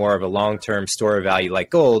mind, to more of a long-term store of value like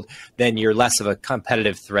gold, then you're less of a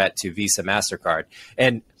competitive threat to Visa, MasterCard.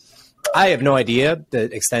 And I have no idea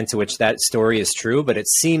the extent to which that story is true, but it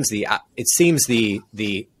seems the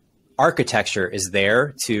architecture is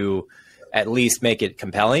there to at least make it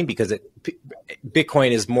compelling, because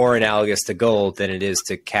Bitcoin is more analogous to gold than it is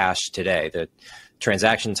to cash today. The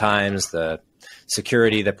transaction times, the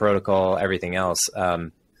security, the protocol, everything else.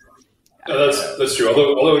 That's true.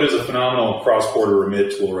 Although it is a phenomenal cross-border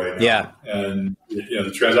remit tool right now. Yeah. And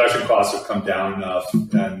the transaction costs have come down enough,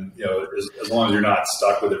 and as long as you're not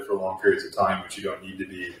stuck with it for long periods of time, which you don't need to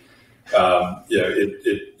be,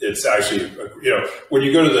 it's actually, when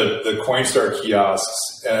you go to the Coinstar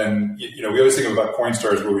kiosks, and we always think about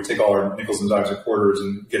Coinstars where we take all our nickels and dimes and quarters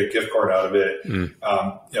and get a gift card out of it.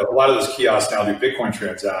 A lot of those kiosks now do Bitcoin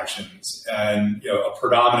transactions, and a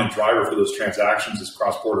predominant driver for those transactions is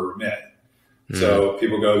cross-border remit. So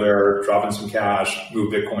people go there, drop in some cash,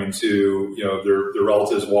 move Bitcoin to their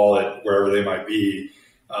relative's wallet, wherever they might be,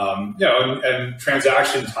 And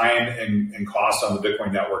transaction time and cost on the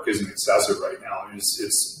Bitcoin network isn't excessive right now.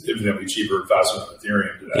 It's infinitely cheaper and faster than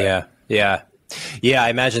Ethereum today. Yeah. I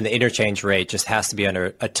imagine the interchange rate just has to be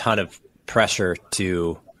under a ton of pressure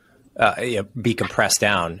to be compressed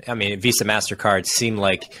down. I mean, Visa, MasterCard seem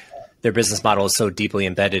like their business model is so deeply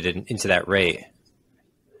embedded into that rate.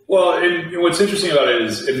 Well, and what's interesting about it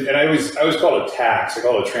is, and I always call it a tax. I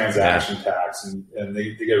call it a transaction tax, and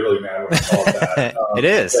they get really mad when I call it that. It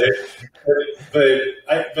is. But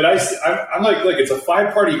I'm like, look, it's a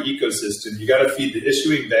 5-party ecosystem. You got to feed the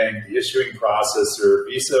issuing bank, the issuing processor,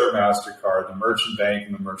 Visa or MasterCard, the merchant bank,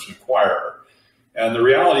 and the merchant acquirer. And the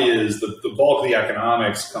reality is the bulk of the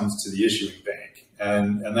economics comes to the issuing bank,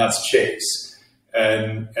 and that's Chase.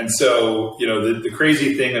 And so, the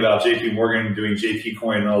crazy thing about JP Morgan doing JP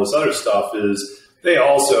Coin and all this other stuff is they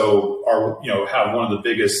also are, have one of the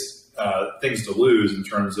biggest things to lose in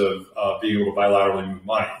terms of being able to bilaterally move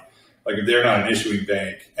money. Like if they're not an issuing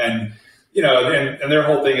bank, and their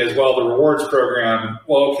whole thing is, well, the rewards program,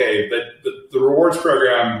 well, okay, but the rewards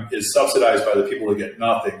program is subsidized by the people who get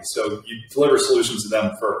nothing. So you deliver solutions to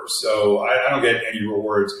them first. So I don't get any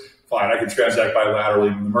rewards. Fine, I can transact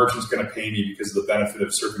bilaterally. The merchant's going to pay me because of the benefit of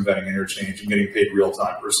circumventing interchange and getting paid real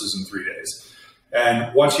time versus in 3 days.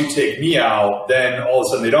 And once you take me out, then all of a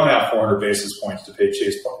sudden they don't have 400 basis points to pay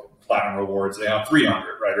Chase Platinum rewards. They have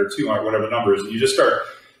 300, right, or 200, whatever the number is. And you just start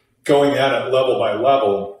going at it level by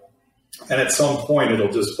level. And at some point,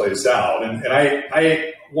 it'll just place out. And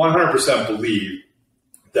I 100% believe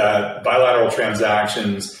that bilateral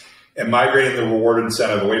transactions and migrating the reward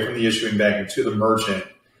incentive away from the issuing bank and to the merchant,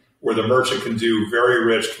 where the merchant can do very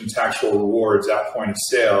rich contextual rewards at point of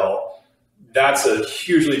sale, that's a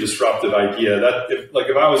hugely disruptive idea. That if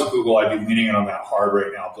I was Google, I'd be leaning in on that hard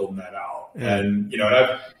right now, building that out. And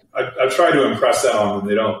and I've tried to impress that on them.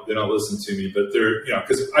 They don't listen to me, but they're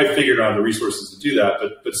because I figured out the resources to do that.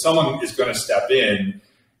 But someone is going to step in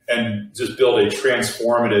and just build a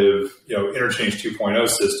transformative interchange 2.0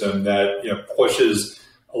 system that pushes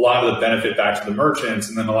a lot of the benefit back to the merchants,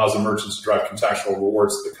 and then allows the merchants to drive contextual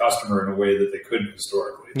rewards to the customer in a way that they couldn't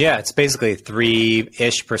historically. Yeah, it's basically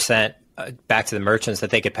 3-ish% back to the merchants that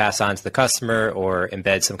they could pass on to the customer or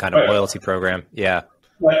embed some kind of loyalty program. Yeah.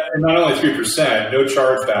 And not only 3%, no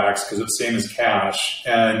chargebacks because it's same as cash,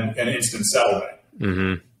 and instant settlement.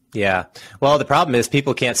 Mm-hmm. Yeah. Well, the problem is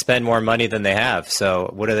people can't spend more money than they have.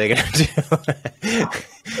 So what are they going to do?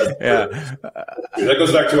 Yeah. That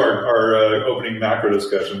goes back to our opening macro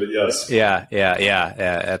discussion, but yes. Yeah,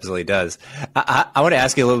 absolutely does. I want to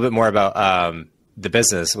ask you a little bit more about the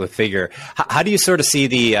business with Figure. How do you sort of see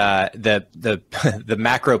the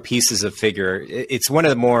macro pieces of Figure? It's one of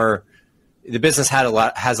the more, the business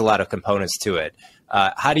has a lot of components to it.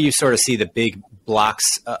 How do you sort of see the big blocks,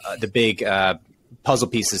 the big puzzle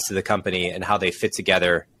pieces to the company and how they fit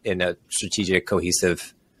together in a strategic,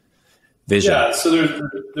 cohesive vision? Yeah, so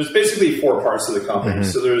there's basically 4 parts to the company.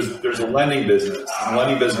 Mm-hmm. So there's a lending business. And the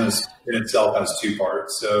lending business in itself has 2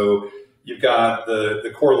 parts. So you've got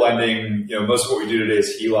the core lending. Most of what we do today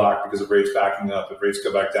is HELOC because of rates backing up. If rates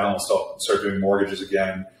go back down, we'll start doing mortgages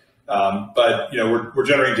again. But we're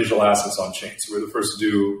generating digital assets on chain. So we're the first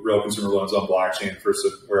to do real consumer loans on blockchain, first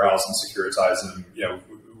to warehouse and securitize them.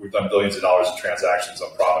 We've done billions of dollars in transactions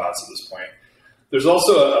on provenance at this point. There's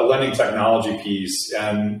also a lending technology piece,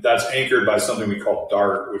 and that's anchored by something we call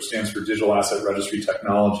DART, which stands for Digital Asset Registry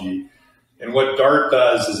Technology. And what DART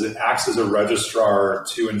does is it acts as a registrar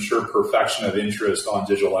to ensure perfection of interest on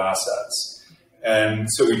digital assets. And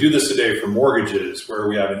so we do this today for mortgages, where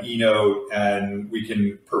we have an e-note and we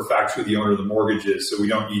can perfect who the owner of the mortgage is. So we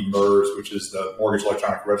don't need MERS, which is the Mortgage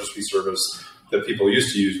Electronic Registry Service that people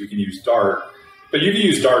used to use. We can use DART. But you can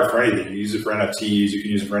use DART for anything. You use it for NFTs. You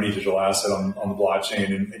can use it for any digital asset on the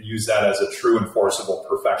blockchain and use that as a true enforceable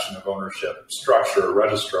perfection of ownership structure or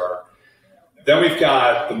registrar. Then we've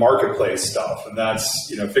got the marketplace stuff, and that's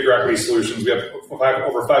Figure Equity Solutions. We have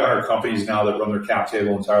over 500 companies now that run their cap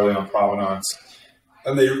table entirely on provenance,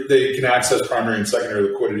 and they can access primary and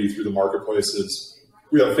secondary liquidity through the marketplaces.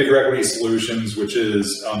 We have Figure Equity Solutions, which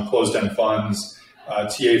is closed-end funds,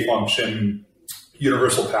 TA function,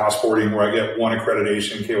 universal passporting, where I get one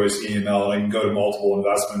accreditation, KYC, AML, and I can go to multiple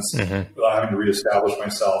investments without having to reestablish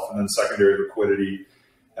myself, and then secondary liquidity.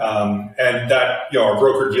 And that, our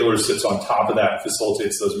broker dealer sits on top of that and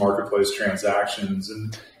facilitates those marketplace transactions.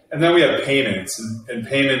 And then we have payments, and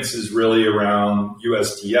payments is really around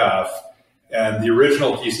USDF. And the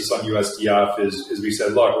original thesis on USDF is we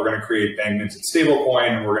said, look, we're going to create bank minted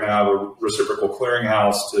stablecoin, and we're going to have a reciprocal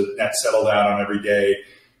clearinghouse to net settle that on every day.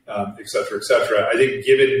 Et cetera, et cetera. I think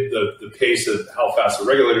given the pace of how fast the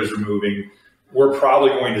regulators are moving, we're probably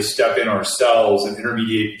going to step in ourselves and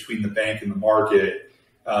intermediate between the bank and the market.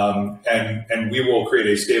 And we will create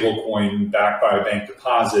a stable coin backed by bank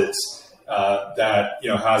deposits that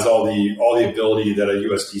has all the ability that a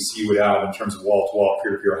USDC would have in terms of wall-to-wall,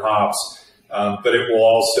 peer-to-peer hops. But it will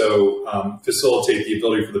also facilitate the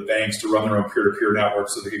ability for the banks to run their own peer-to-peer network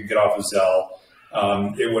so they can get off of Zelle.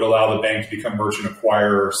 It would allow the bank to become merchant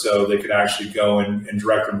acquirer, so they could actually go and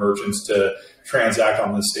direct their merchants to transact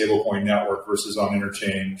on the stablecoin network versus on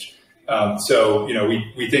interchange. So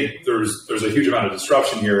we think there's a huge amount of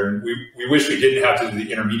disruption here, and we wish we didn't have to do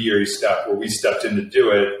the intermediary step where we stepped in to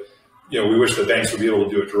do it. We wish the banks would be able to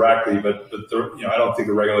do it directly, but I don't think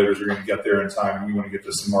the regulators are going to get there in time, and we want to get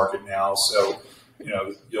this to market now. So,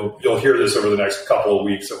 you'll hear this over the next couple of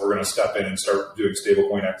weeks that we're going to step in and start doing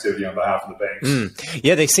stablecoin activity on behalf of the banks.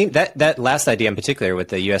 Yeah, they seem that last idea in particular with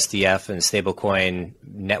the USDF and stablecoin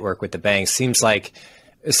network with the banks seems like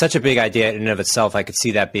it's such a big idea in and of itself. I could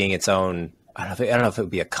see that being its own. I don't know if it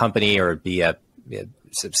would be a company or it'd be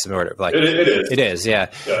sort of like it is. It is,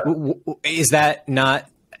 yeah. Is that not?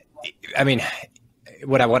 I mean,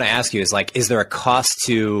 what I want to ask you is like, is there a cost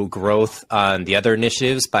to growth on the other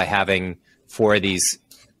initiatives by having 4 of these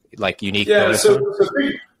like unique? Yeah, so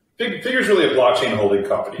Figure's really a blockchain holding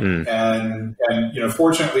company, and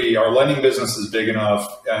fortunately, our lending business is big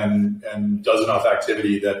enough and does enough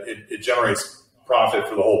activity that it generates profit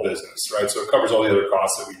for the whole business, right? So it covers all the other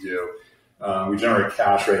costs that we do. We generate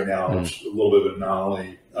cash right now, which is a little bit of an anomaly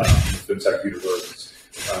in the fintech universe.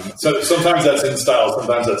 So sometimes that's in style,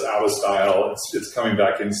 sometimes that's out of style. It's coming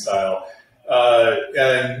back in style.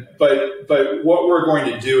 But what we're going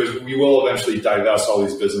to do is we will eventually divest all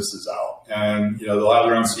these businesses out, and they'll have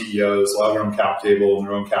their own CEOs, they'll have their own cap table and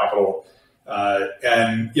their own capital,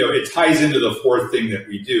 and it ties into the fourth thing that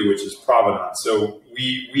we do, which is provenance. So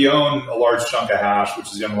we own a large chunk of Hash, which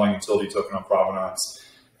is the underlying utility token on provenance.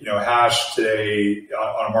 Hash today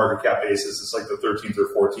on a market cap basis is like the 13th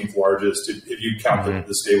or 14th largest if you count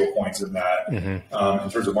the stable coins in that. In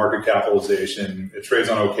terms of market capitalization, it trades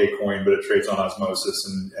on OKCoin, but it trades on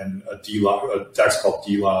Osmosis and a DEX called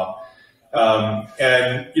DLOM.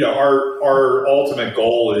 Our ultimate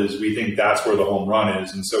goal is we think that's where the home run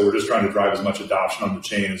is, and so we're just trying to drive as much adoption on the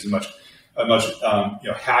chain, as much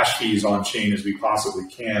hash fees on chain as we possibly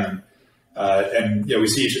can. We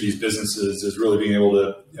see each of these businesses as really being able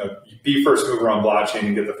to be first mover on blockchain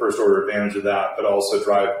and get the first order advantage of that, but also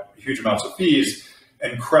drive huge amounts of fees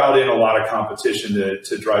and crowd in a lot of competition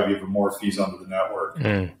to drive even more fees onto the network.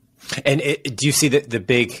 And do you see the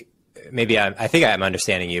big? Maybe I think I'm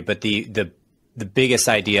understanding you, but the biggest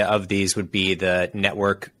idea of these would be the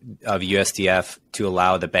network of USDF to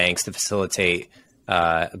allow the banks to facilitate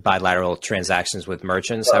bilateral transactions with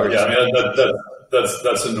merchants.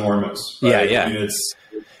 That's enormous. Right? Yeah. I mean,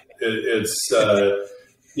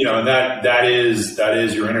 and that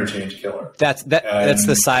is your interchange killer. That's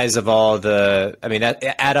the size of all the. I mean, that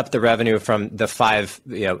add up the revenue from the 5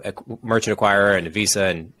 merchant acquirer and Visa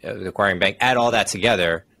and the acquiring bank. Add all that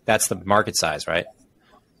together. That's the market size, right?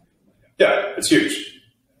 Yeah, it's huge,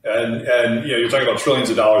 and you're talking about trillions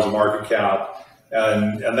of dollars of market cap,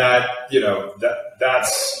 and that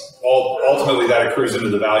that's all ultimately that accrues into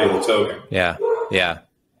the value of the token. Yeah.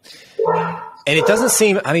 And it doesn't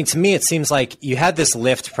seem, I mean, to me, it seems like you had this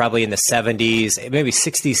lift probably in the 70s, maybe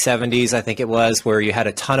 60s, 70s, I think it was, where you had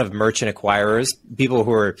a ton of merchant acquirers, people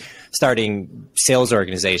who were starting sales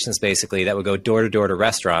organizations, basically, that would go door to door to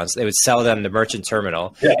restaurants. They would sell them the merchant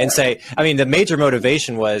terminal and say, I mean, the major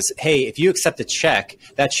motivation was, hey, if you accept a check,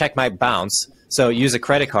 that check might bounce. So use a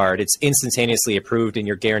credit card. It's instantaneously approved and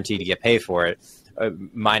you're guaranteed to get paid for it.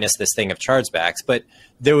 Minus this thing of chargebacks. But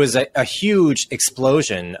there was a huge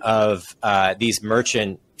explosion of these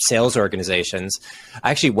merchant sales organizations.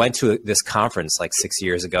 I actually went to this conference like 6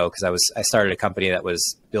 years ago because I started a company that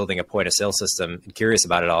was building a point of sale system and curious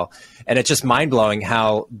about it all. And it's just mind blowing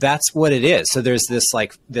how that's what it is. So there's this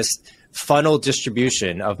funnel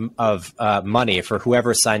distribution of money for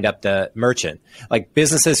whoever signed up the merchant. Like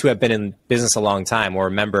businesses who have been in business a long time will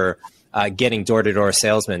remember getting door-to-door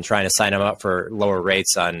salesmen trying to sign them up for lower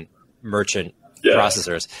rates on merchant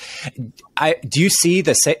processors. Do you see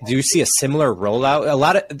a similar rollout?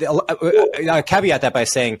 I'll caveat that by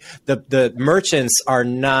saying the merchants are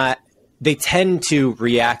not. They tend to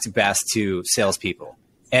react best to salespeople,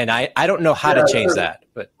 and I don't know how to change that.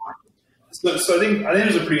 But so I think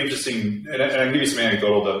there's a pretty interesting, and I can give you some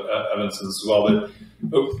anecdotal evidence as well.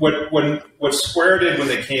 But what Square did when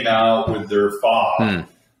they came out with their fob.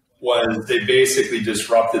 Was they basically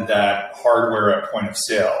disrupted that hardware at point of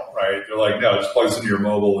sale, right? They're like, no, just plug this into your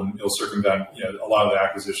mobile and you'll circumvent a lot of the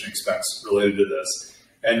acquisition expense related to this.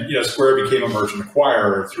 And Square became a merchant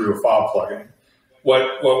acquirer through a fob plugin.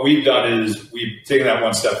 What we've done is we've taken that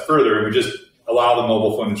one step further, and we just allow the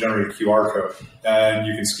mobile phone to generate a QR code. And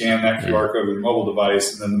you can scan that QR code with a mobile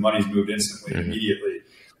device, and then the money's moved instantly, immediately.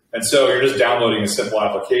 And so you're just downloading a simple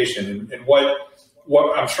application. And what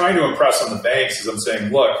I'm trying to impress on the banks is I'm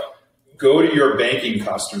saying, look, go to your banking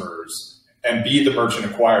customers and be the merchant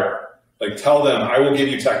acquirer. Like, tell them, I will give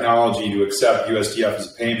you technology to accept USDF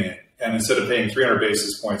as a payment. And instead of paying 300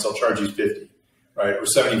 basis points, I'll charge you 50, right? Or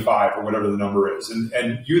 75 or whatever the number is.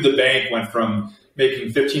 And you, the bank, went from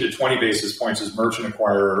making 15 to 20 basis points as merchant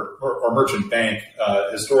acquirer or merchant bank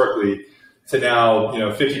historically to now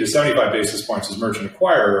 50 to 75 basis points as merchant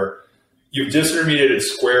acquirer. You've disintermediated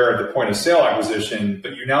Square at the point of sale acquisition,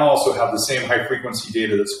 but you now also have the same high frequency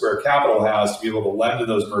data that Square Capital has to be able to lend to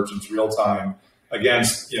those merchants real time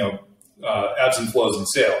against ebbs and flows in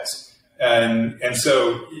sales. And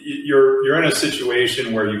so you're in a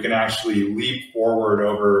situation where you can actually leap forward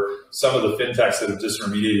over some of the fintechs that have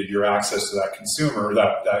disintermediated your access to that consumer,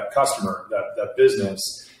 that customer, that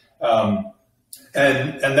business. And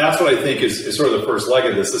that's what I think is sort of the first leg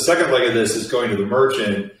of this. The second leg of this is going to the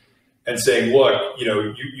merchant and saying, look,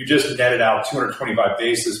 you just netted out 225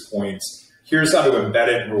 basis points. Here's how to embed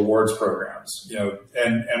it in rewards programs,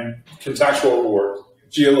 and contextual rewards,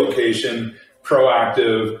 geolocation,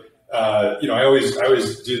 proactive. I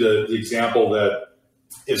always do the example that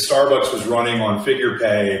if Starbucks was running on Figure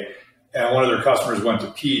Pay and one of their customers went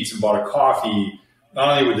to Pete's and bought a coffee,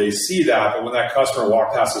 not only would they see that, but when that customer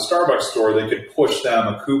walked past the Starbucks store, they could push them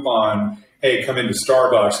a coupon, hey, come into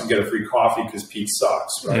Starbucks and get a free coffee because Pete's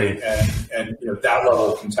sucks, right? And that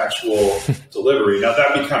level of contextual delivery. Now,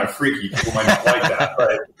 that'd be kind of freaky. People might not like that,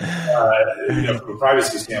 right? From a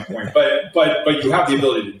privacy standpoint. But you have the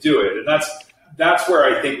ability to do it. And that's where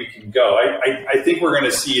I think we can go. I think we're going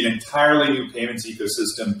to see an entirely new payments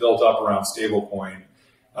ecosystem built up around stablecoin,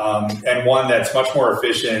 and one that's much more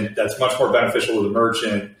efficient, that's much more beneficial to the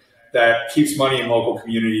merchant, that keeps money in local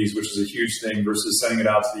communities, which is a huge thing, versus sending it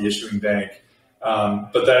out to the issuing bank.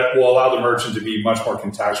 But that will allow the merchant to be much more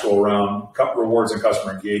contextual around rewards and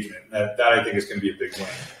customer engagement. That I think is going to be a big win.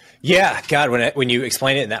 Yeah, God, when you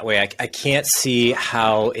explain it in that way, I can't see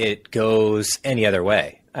how it goes any other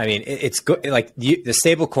way. I mean, it's like the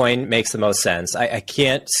stable coin makes the most sense. I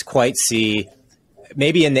can't quite see,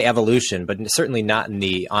 maybe in the evolution, but certainly not in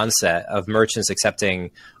the onset of merchants accepting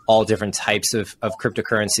all different types of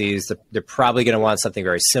cryptocurrencies. They're probably going to want something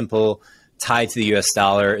very simple, tied to the US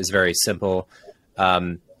dollar is very simple.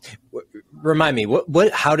 Remind me,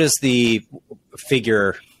 how does the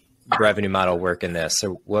figure revenue model work in this?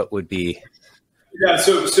 Or what would be... Yeah,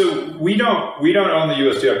 so we don't own the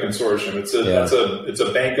USDF consortium. It's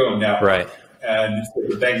a bank-owned network, right? And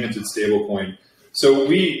it's a bank-minted stablecoin. So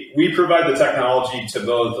we provide the technology to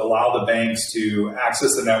both allow the banks to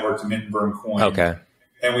access the network to mint and burn coin. Okay.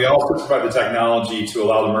 And we also provide the technology to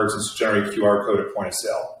allow the merchants to generate QR code at point of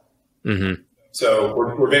sale. Mm-hmm. So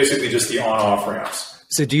we're basically just the on-off ramps.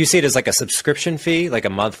 So do you see it as like a subscription fee, like a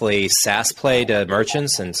monthly SaaS play to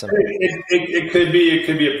merchants? And some... It could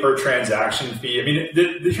be a per transaction fee. I mean,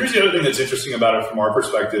 here's the other thing that's interesting about it from our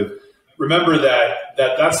perspective. Remember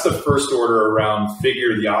that's the first order around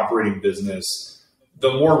Figure, the operating business.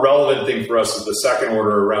 The more relevant thing for us is the second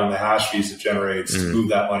order around the hash fees it generates to move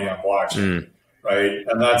that money on blockchain. Right.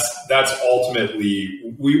 And that's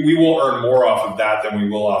ultimately, we will earn more off of that than we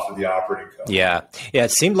will off of the operating cost. Yeah. Yeah.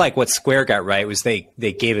 It seemed like what Square got right was they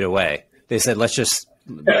gave it away. They said, let's just,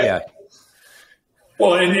 yeah.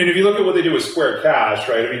 Well, and if you look at what they did with Square Cash,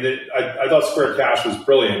 right? I mean, I thought Square Cash was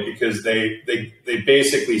brilliant because they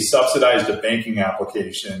basically subsidized a banking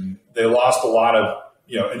application. They lost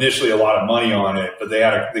initially a lot of money on it, but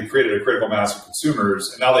they created a critical mass of consumers,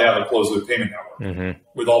 and now they have a closed loop payment network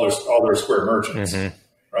with all their Square merchants,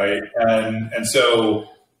 right? And so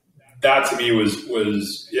that to me was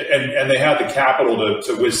and they had the capital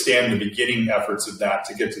to withstand the beginning efforts of that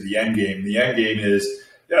to get to the end game. The end game is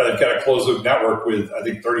they've got a closed loop network with I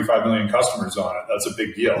think 35 million customers on it. That's a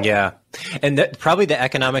big deal. Yeah, and probably the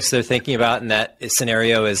economics they're thinking about in that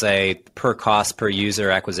scenario is a per cost per user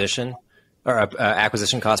acquisition. Or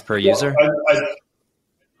acquisition cost per user?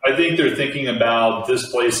 I think they're thinking about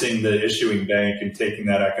displacing the issuing bank and taking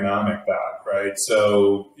that economic back, right?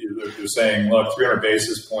 So they're saying, look, 300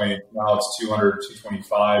 basis point, now it's 200,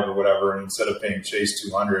 225 or whatever, and instead of paying Chase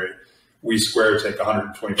 200, we Square take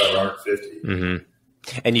 125 or 150.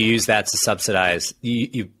 And you use that to subsidize,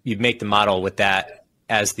 you make the model with that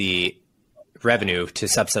as the revenue to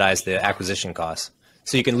subsidize the acquisition costs.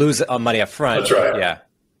 So you can lose money up front. That's right. Yeah.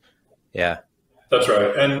 Yeah. That's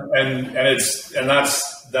right,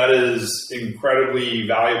 that is incredibly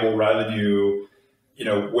valuable revenue.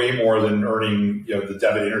 Way more than earning the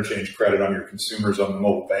debit interchange credit on your consumers on the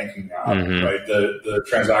mobile banking app, right? The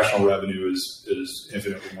transactional revenue is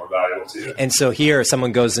infinitely more valuable to you. And so here,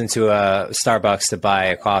 someone goes into a Starbucks to buy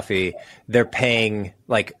a coffee, they're paying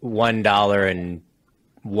like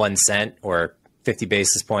 $1.01 or 50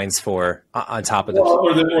 basis points for on top of the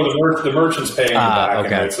the merchant's paying on the back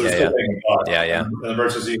end, right? So they're still paying a buck. And the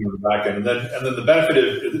merchant's eating on the back end, and then the benefit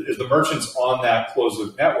is the merchant's on that closed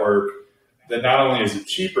loop network. Then not only is it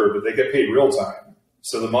cheaper, but they get paid real time.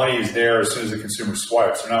 So the money is there as soon as the consumer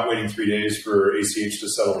swipes. They're not waiting 3 days for ACH to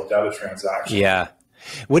settle a debit transaction. Yeah.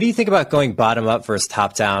 What do you think about going bottom up versus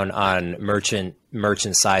top down on merchant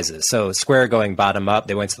sizes? So Square going bottom up,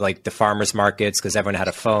 they went to like the farmers markets because everyone had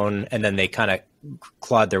a phone, and then they kind of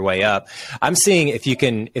clawed their way up. I'm seeing if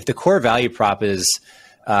the core value prop is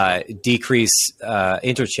decrease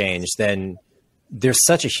interchange, then there's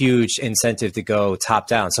such a huge incentive to go top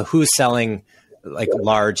down. So who's selling like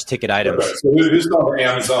large ticket items? Right. So who's selling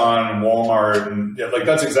Amazon and Walmart, and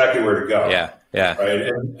that's exactly where to go. Yeah.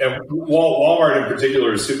 Right. And Walmart in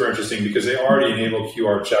particular is super interesting because they already enable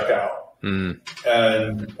QR checkout, and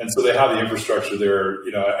so they have the infrastructure there.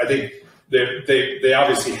 I think they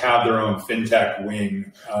obviously have their own fintech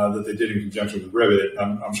wing that they did in conjunction with Rivet.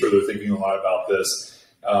 I'm sure they're thinking a lot about this.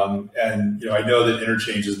 And I know that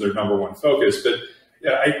interchange is their number one focus, but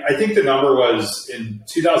I think the number was in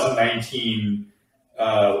 2019,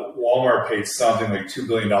 Walmart paid something like $2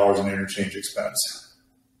 billion in interchange expense.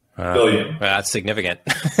 Billion. That's significant.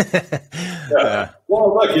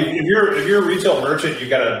 Well, look, if you're a retail merchant, you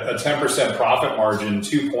got a 10% profit margin.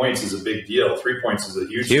 2 points is a big deal. 3 points is a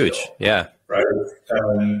huge deal. Yeah. Right.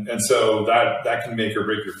 And so that can make or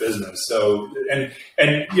break your business. So, and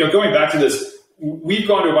going back to this, we've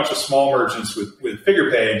gone to a bunch of small merchants with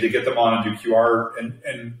FigurePay to get them on and do QR,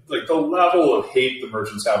 and like the level of hate the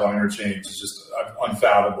merchants have on interchange is just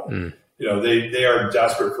unfathomable. They are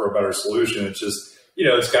desperate for a better solution. It's just,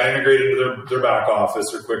 it's got to integrate into their back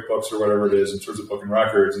office or QuickBooks or whatever it is in terms of booking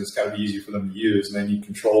records, and it's got to be easy for them to use, and they need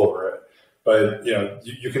control over it. But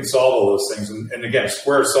you can solve all those things, and again,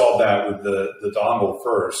 Square solved that with the dongle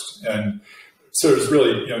first, and so it's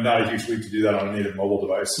really not a huge leap to do that on a native mobile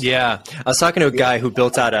device. Yeah, I was talking to a guy who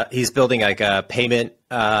he's building like a payment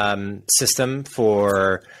system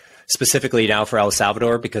for specifically now for El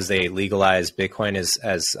Salvador because they legalized Bitcoin as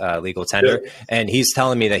legal tender. Yeah. And he's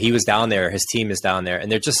telling me that he was down there, his team is down there, and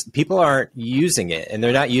people aren't using it. And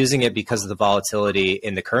they're not using it because of the volatility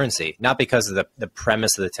in the currency, not because of the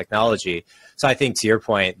premise of the technology. So I think to your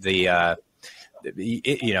point, the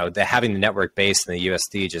having the network based in the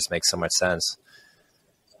USD just makes so much sense.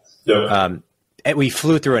 Yep. And we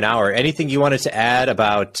flew through an hour. Anything you wanted to add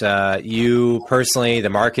about you personally, the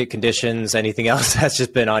market conditions, anything else that's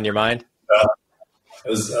just been on your mind?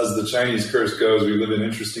 As the Chinese curse goes, we live in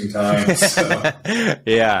interesting times. So.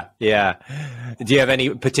 Yeah. Do you have any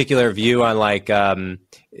particular view on like,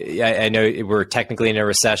 I know we're technically in a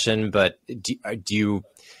recession, but do you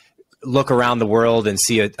look around the world and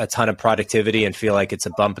see a ton of productivity and feel like it's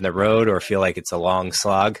a bump in the road or feel like it's a long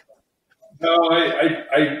slog? No,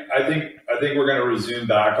 I think we're going to resume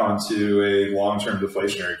back onto a long-term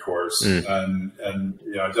deflationary course, and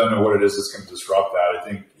I don't know what it is that's going to disrupt that. I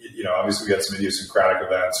think obviously we had some idiosyncratic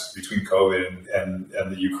events between COVID and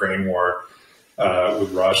the Ukraine war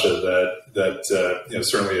with Russia that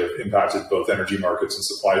certainly have impacted both energy markets and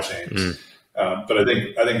supply chains. But I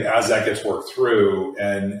think as that gets worked through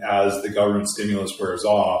and as the government stimulus wears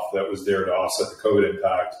off, that was there to offset the COVID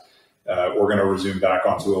impact. We're going to resume back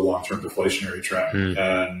onto a long-term deflationary trend,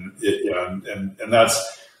 and that's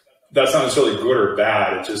not necessarily good or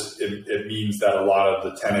bad. It means that a lot of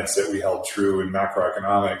the tenets that we held true in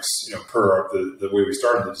macroeconomics, per the way we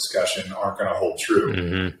started the discussion, aren't going to hold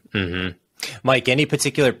true. Mike, any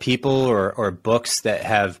particular people or books that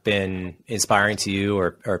have been inspiring to you,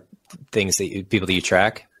 or things people that you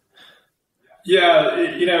track? Yeah,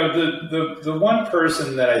 the one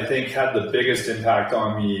person that I think had the biggest impact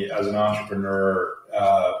on me as an entrepreneur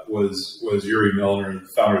was Yuri Milner, the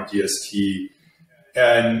founder of DST,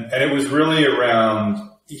 and it was really around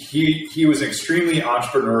he was an extremely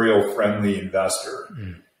entrepreneurial friendly investor,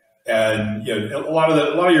 and a lot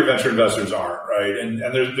of your venture investors aren't, right, and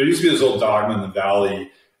there used to be this old dogma in the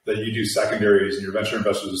Valley that you do secondaries, and your venture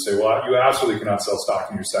investors would say, well, you absolutely cannot sell stock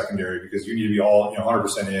in your secondary because you need to be all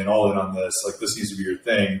 100% all in on this. Like, this needs to be your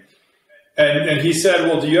thing. And he said,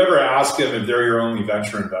 well, do you ever ask them if they're your only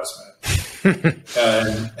venture investment?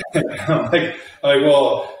 and I'm like,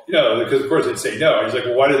 well, because of course they'd say no. He's like,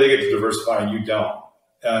 well, why do they get to diversify and you don't?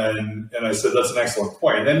 And I said, that's an excellent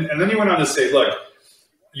point. And then he went on to say, look,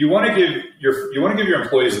 you want to give your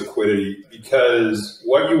employees liquidity because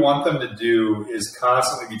what you want them to do is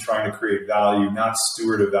constantly be trying to create value, not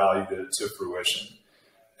steward a value to fruition.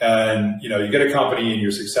 And, you get a company and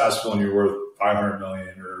you're successful and you're worth 500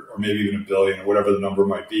 million or maybe even $1 billion or whatever the number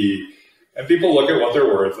might be. And people look at what they're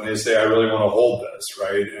worth and they say, I really want to hold this,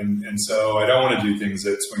 right? And so I don't want to do things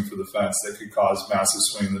that swing for the fence that could cause massive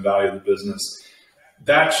swing in the value of the business.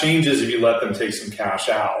 That changes if you let them take some cash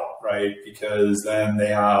out, right? Because then they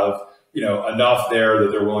have, enough there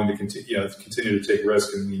that they're willing to continue to take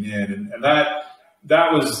risk and lean in. And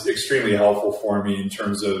that was extremely helpful for me in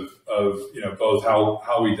terms of both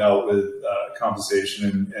how we dealt with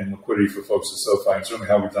compensation and liquidity for folks at SoFi, and certainly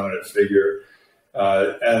how we've done it at Figure.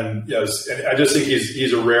 And I just think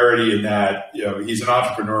he's a rarity in that, he's an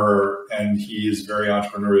entrepreneur and he is very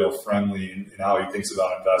entrepreneurial friendly in how he thinks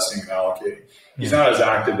about investing and allocating. He's not as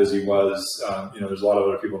active as he was. There's a lot of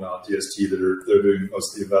other people now at DST that are doing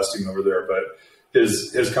most of the investing over there, but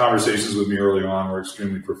his conversations with me early on were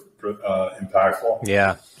extremely impactful.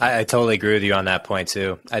 Yeah, I totally agree with you on that point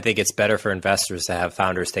too. I think it's better for investors to have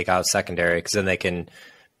founders take out secondary because then they can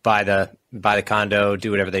buy the condo, do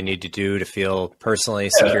whatever they need to do to feel personally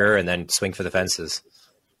secure, and then swing for the fences.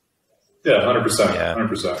 Yeah, 100%. Yeah.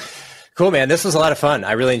 100%. Cool, man. This was a lot of fun.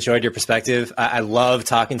 I really enjoyed your perspective. I love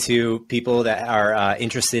talking to people that are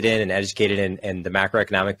interested in and educated in the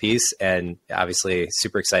macroeconomic piece, and obviously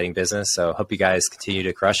super exciting business. So hope you guys continue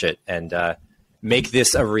to crush it and make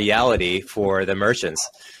this a reality for the merchants,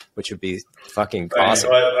 which would be fucking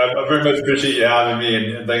awesome. I very much appreciate you having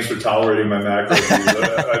me, and thanks for tolerating my macro views.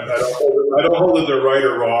 I don't hold that they're right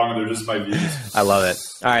or wrong. They're just my views. I love it.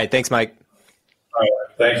 All right. Thanks, Mike. All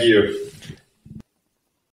right. Thank you.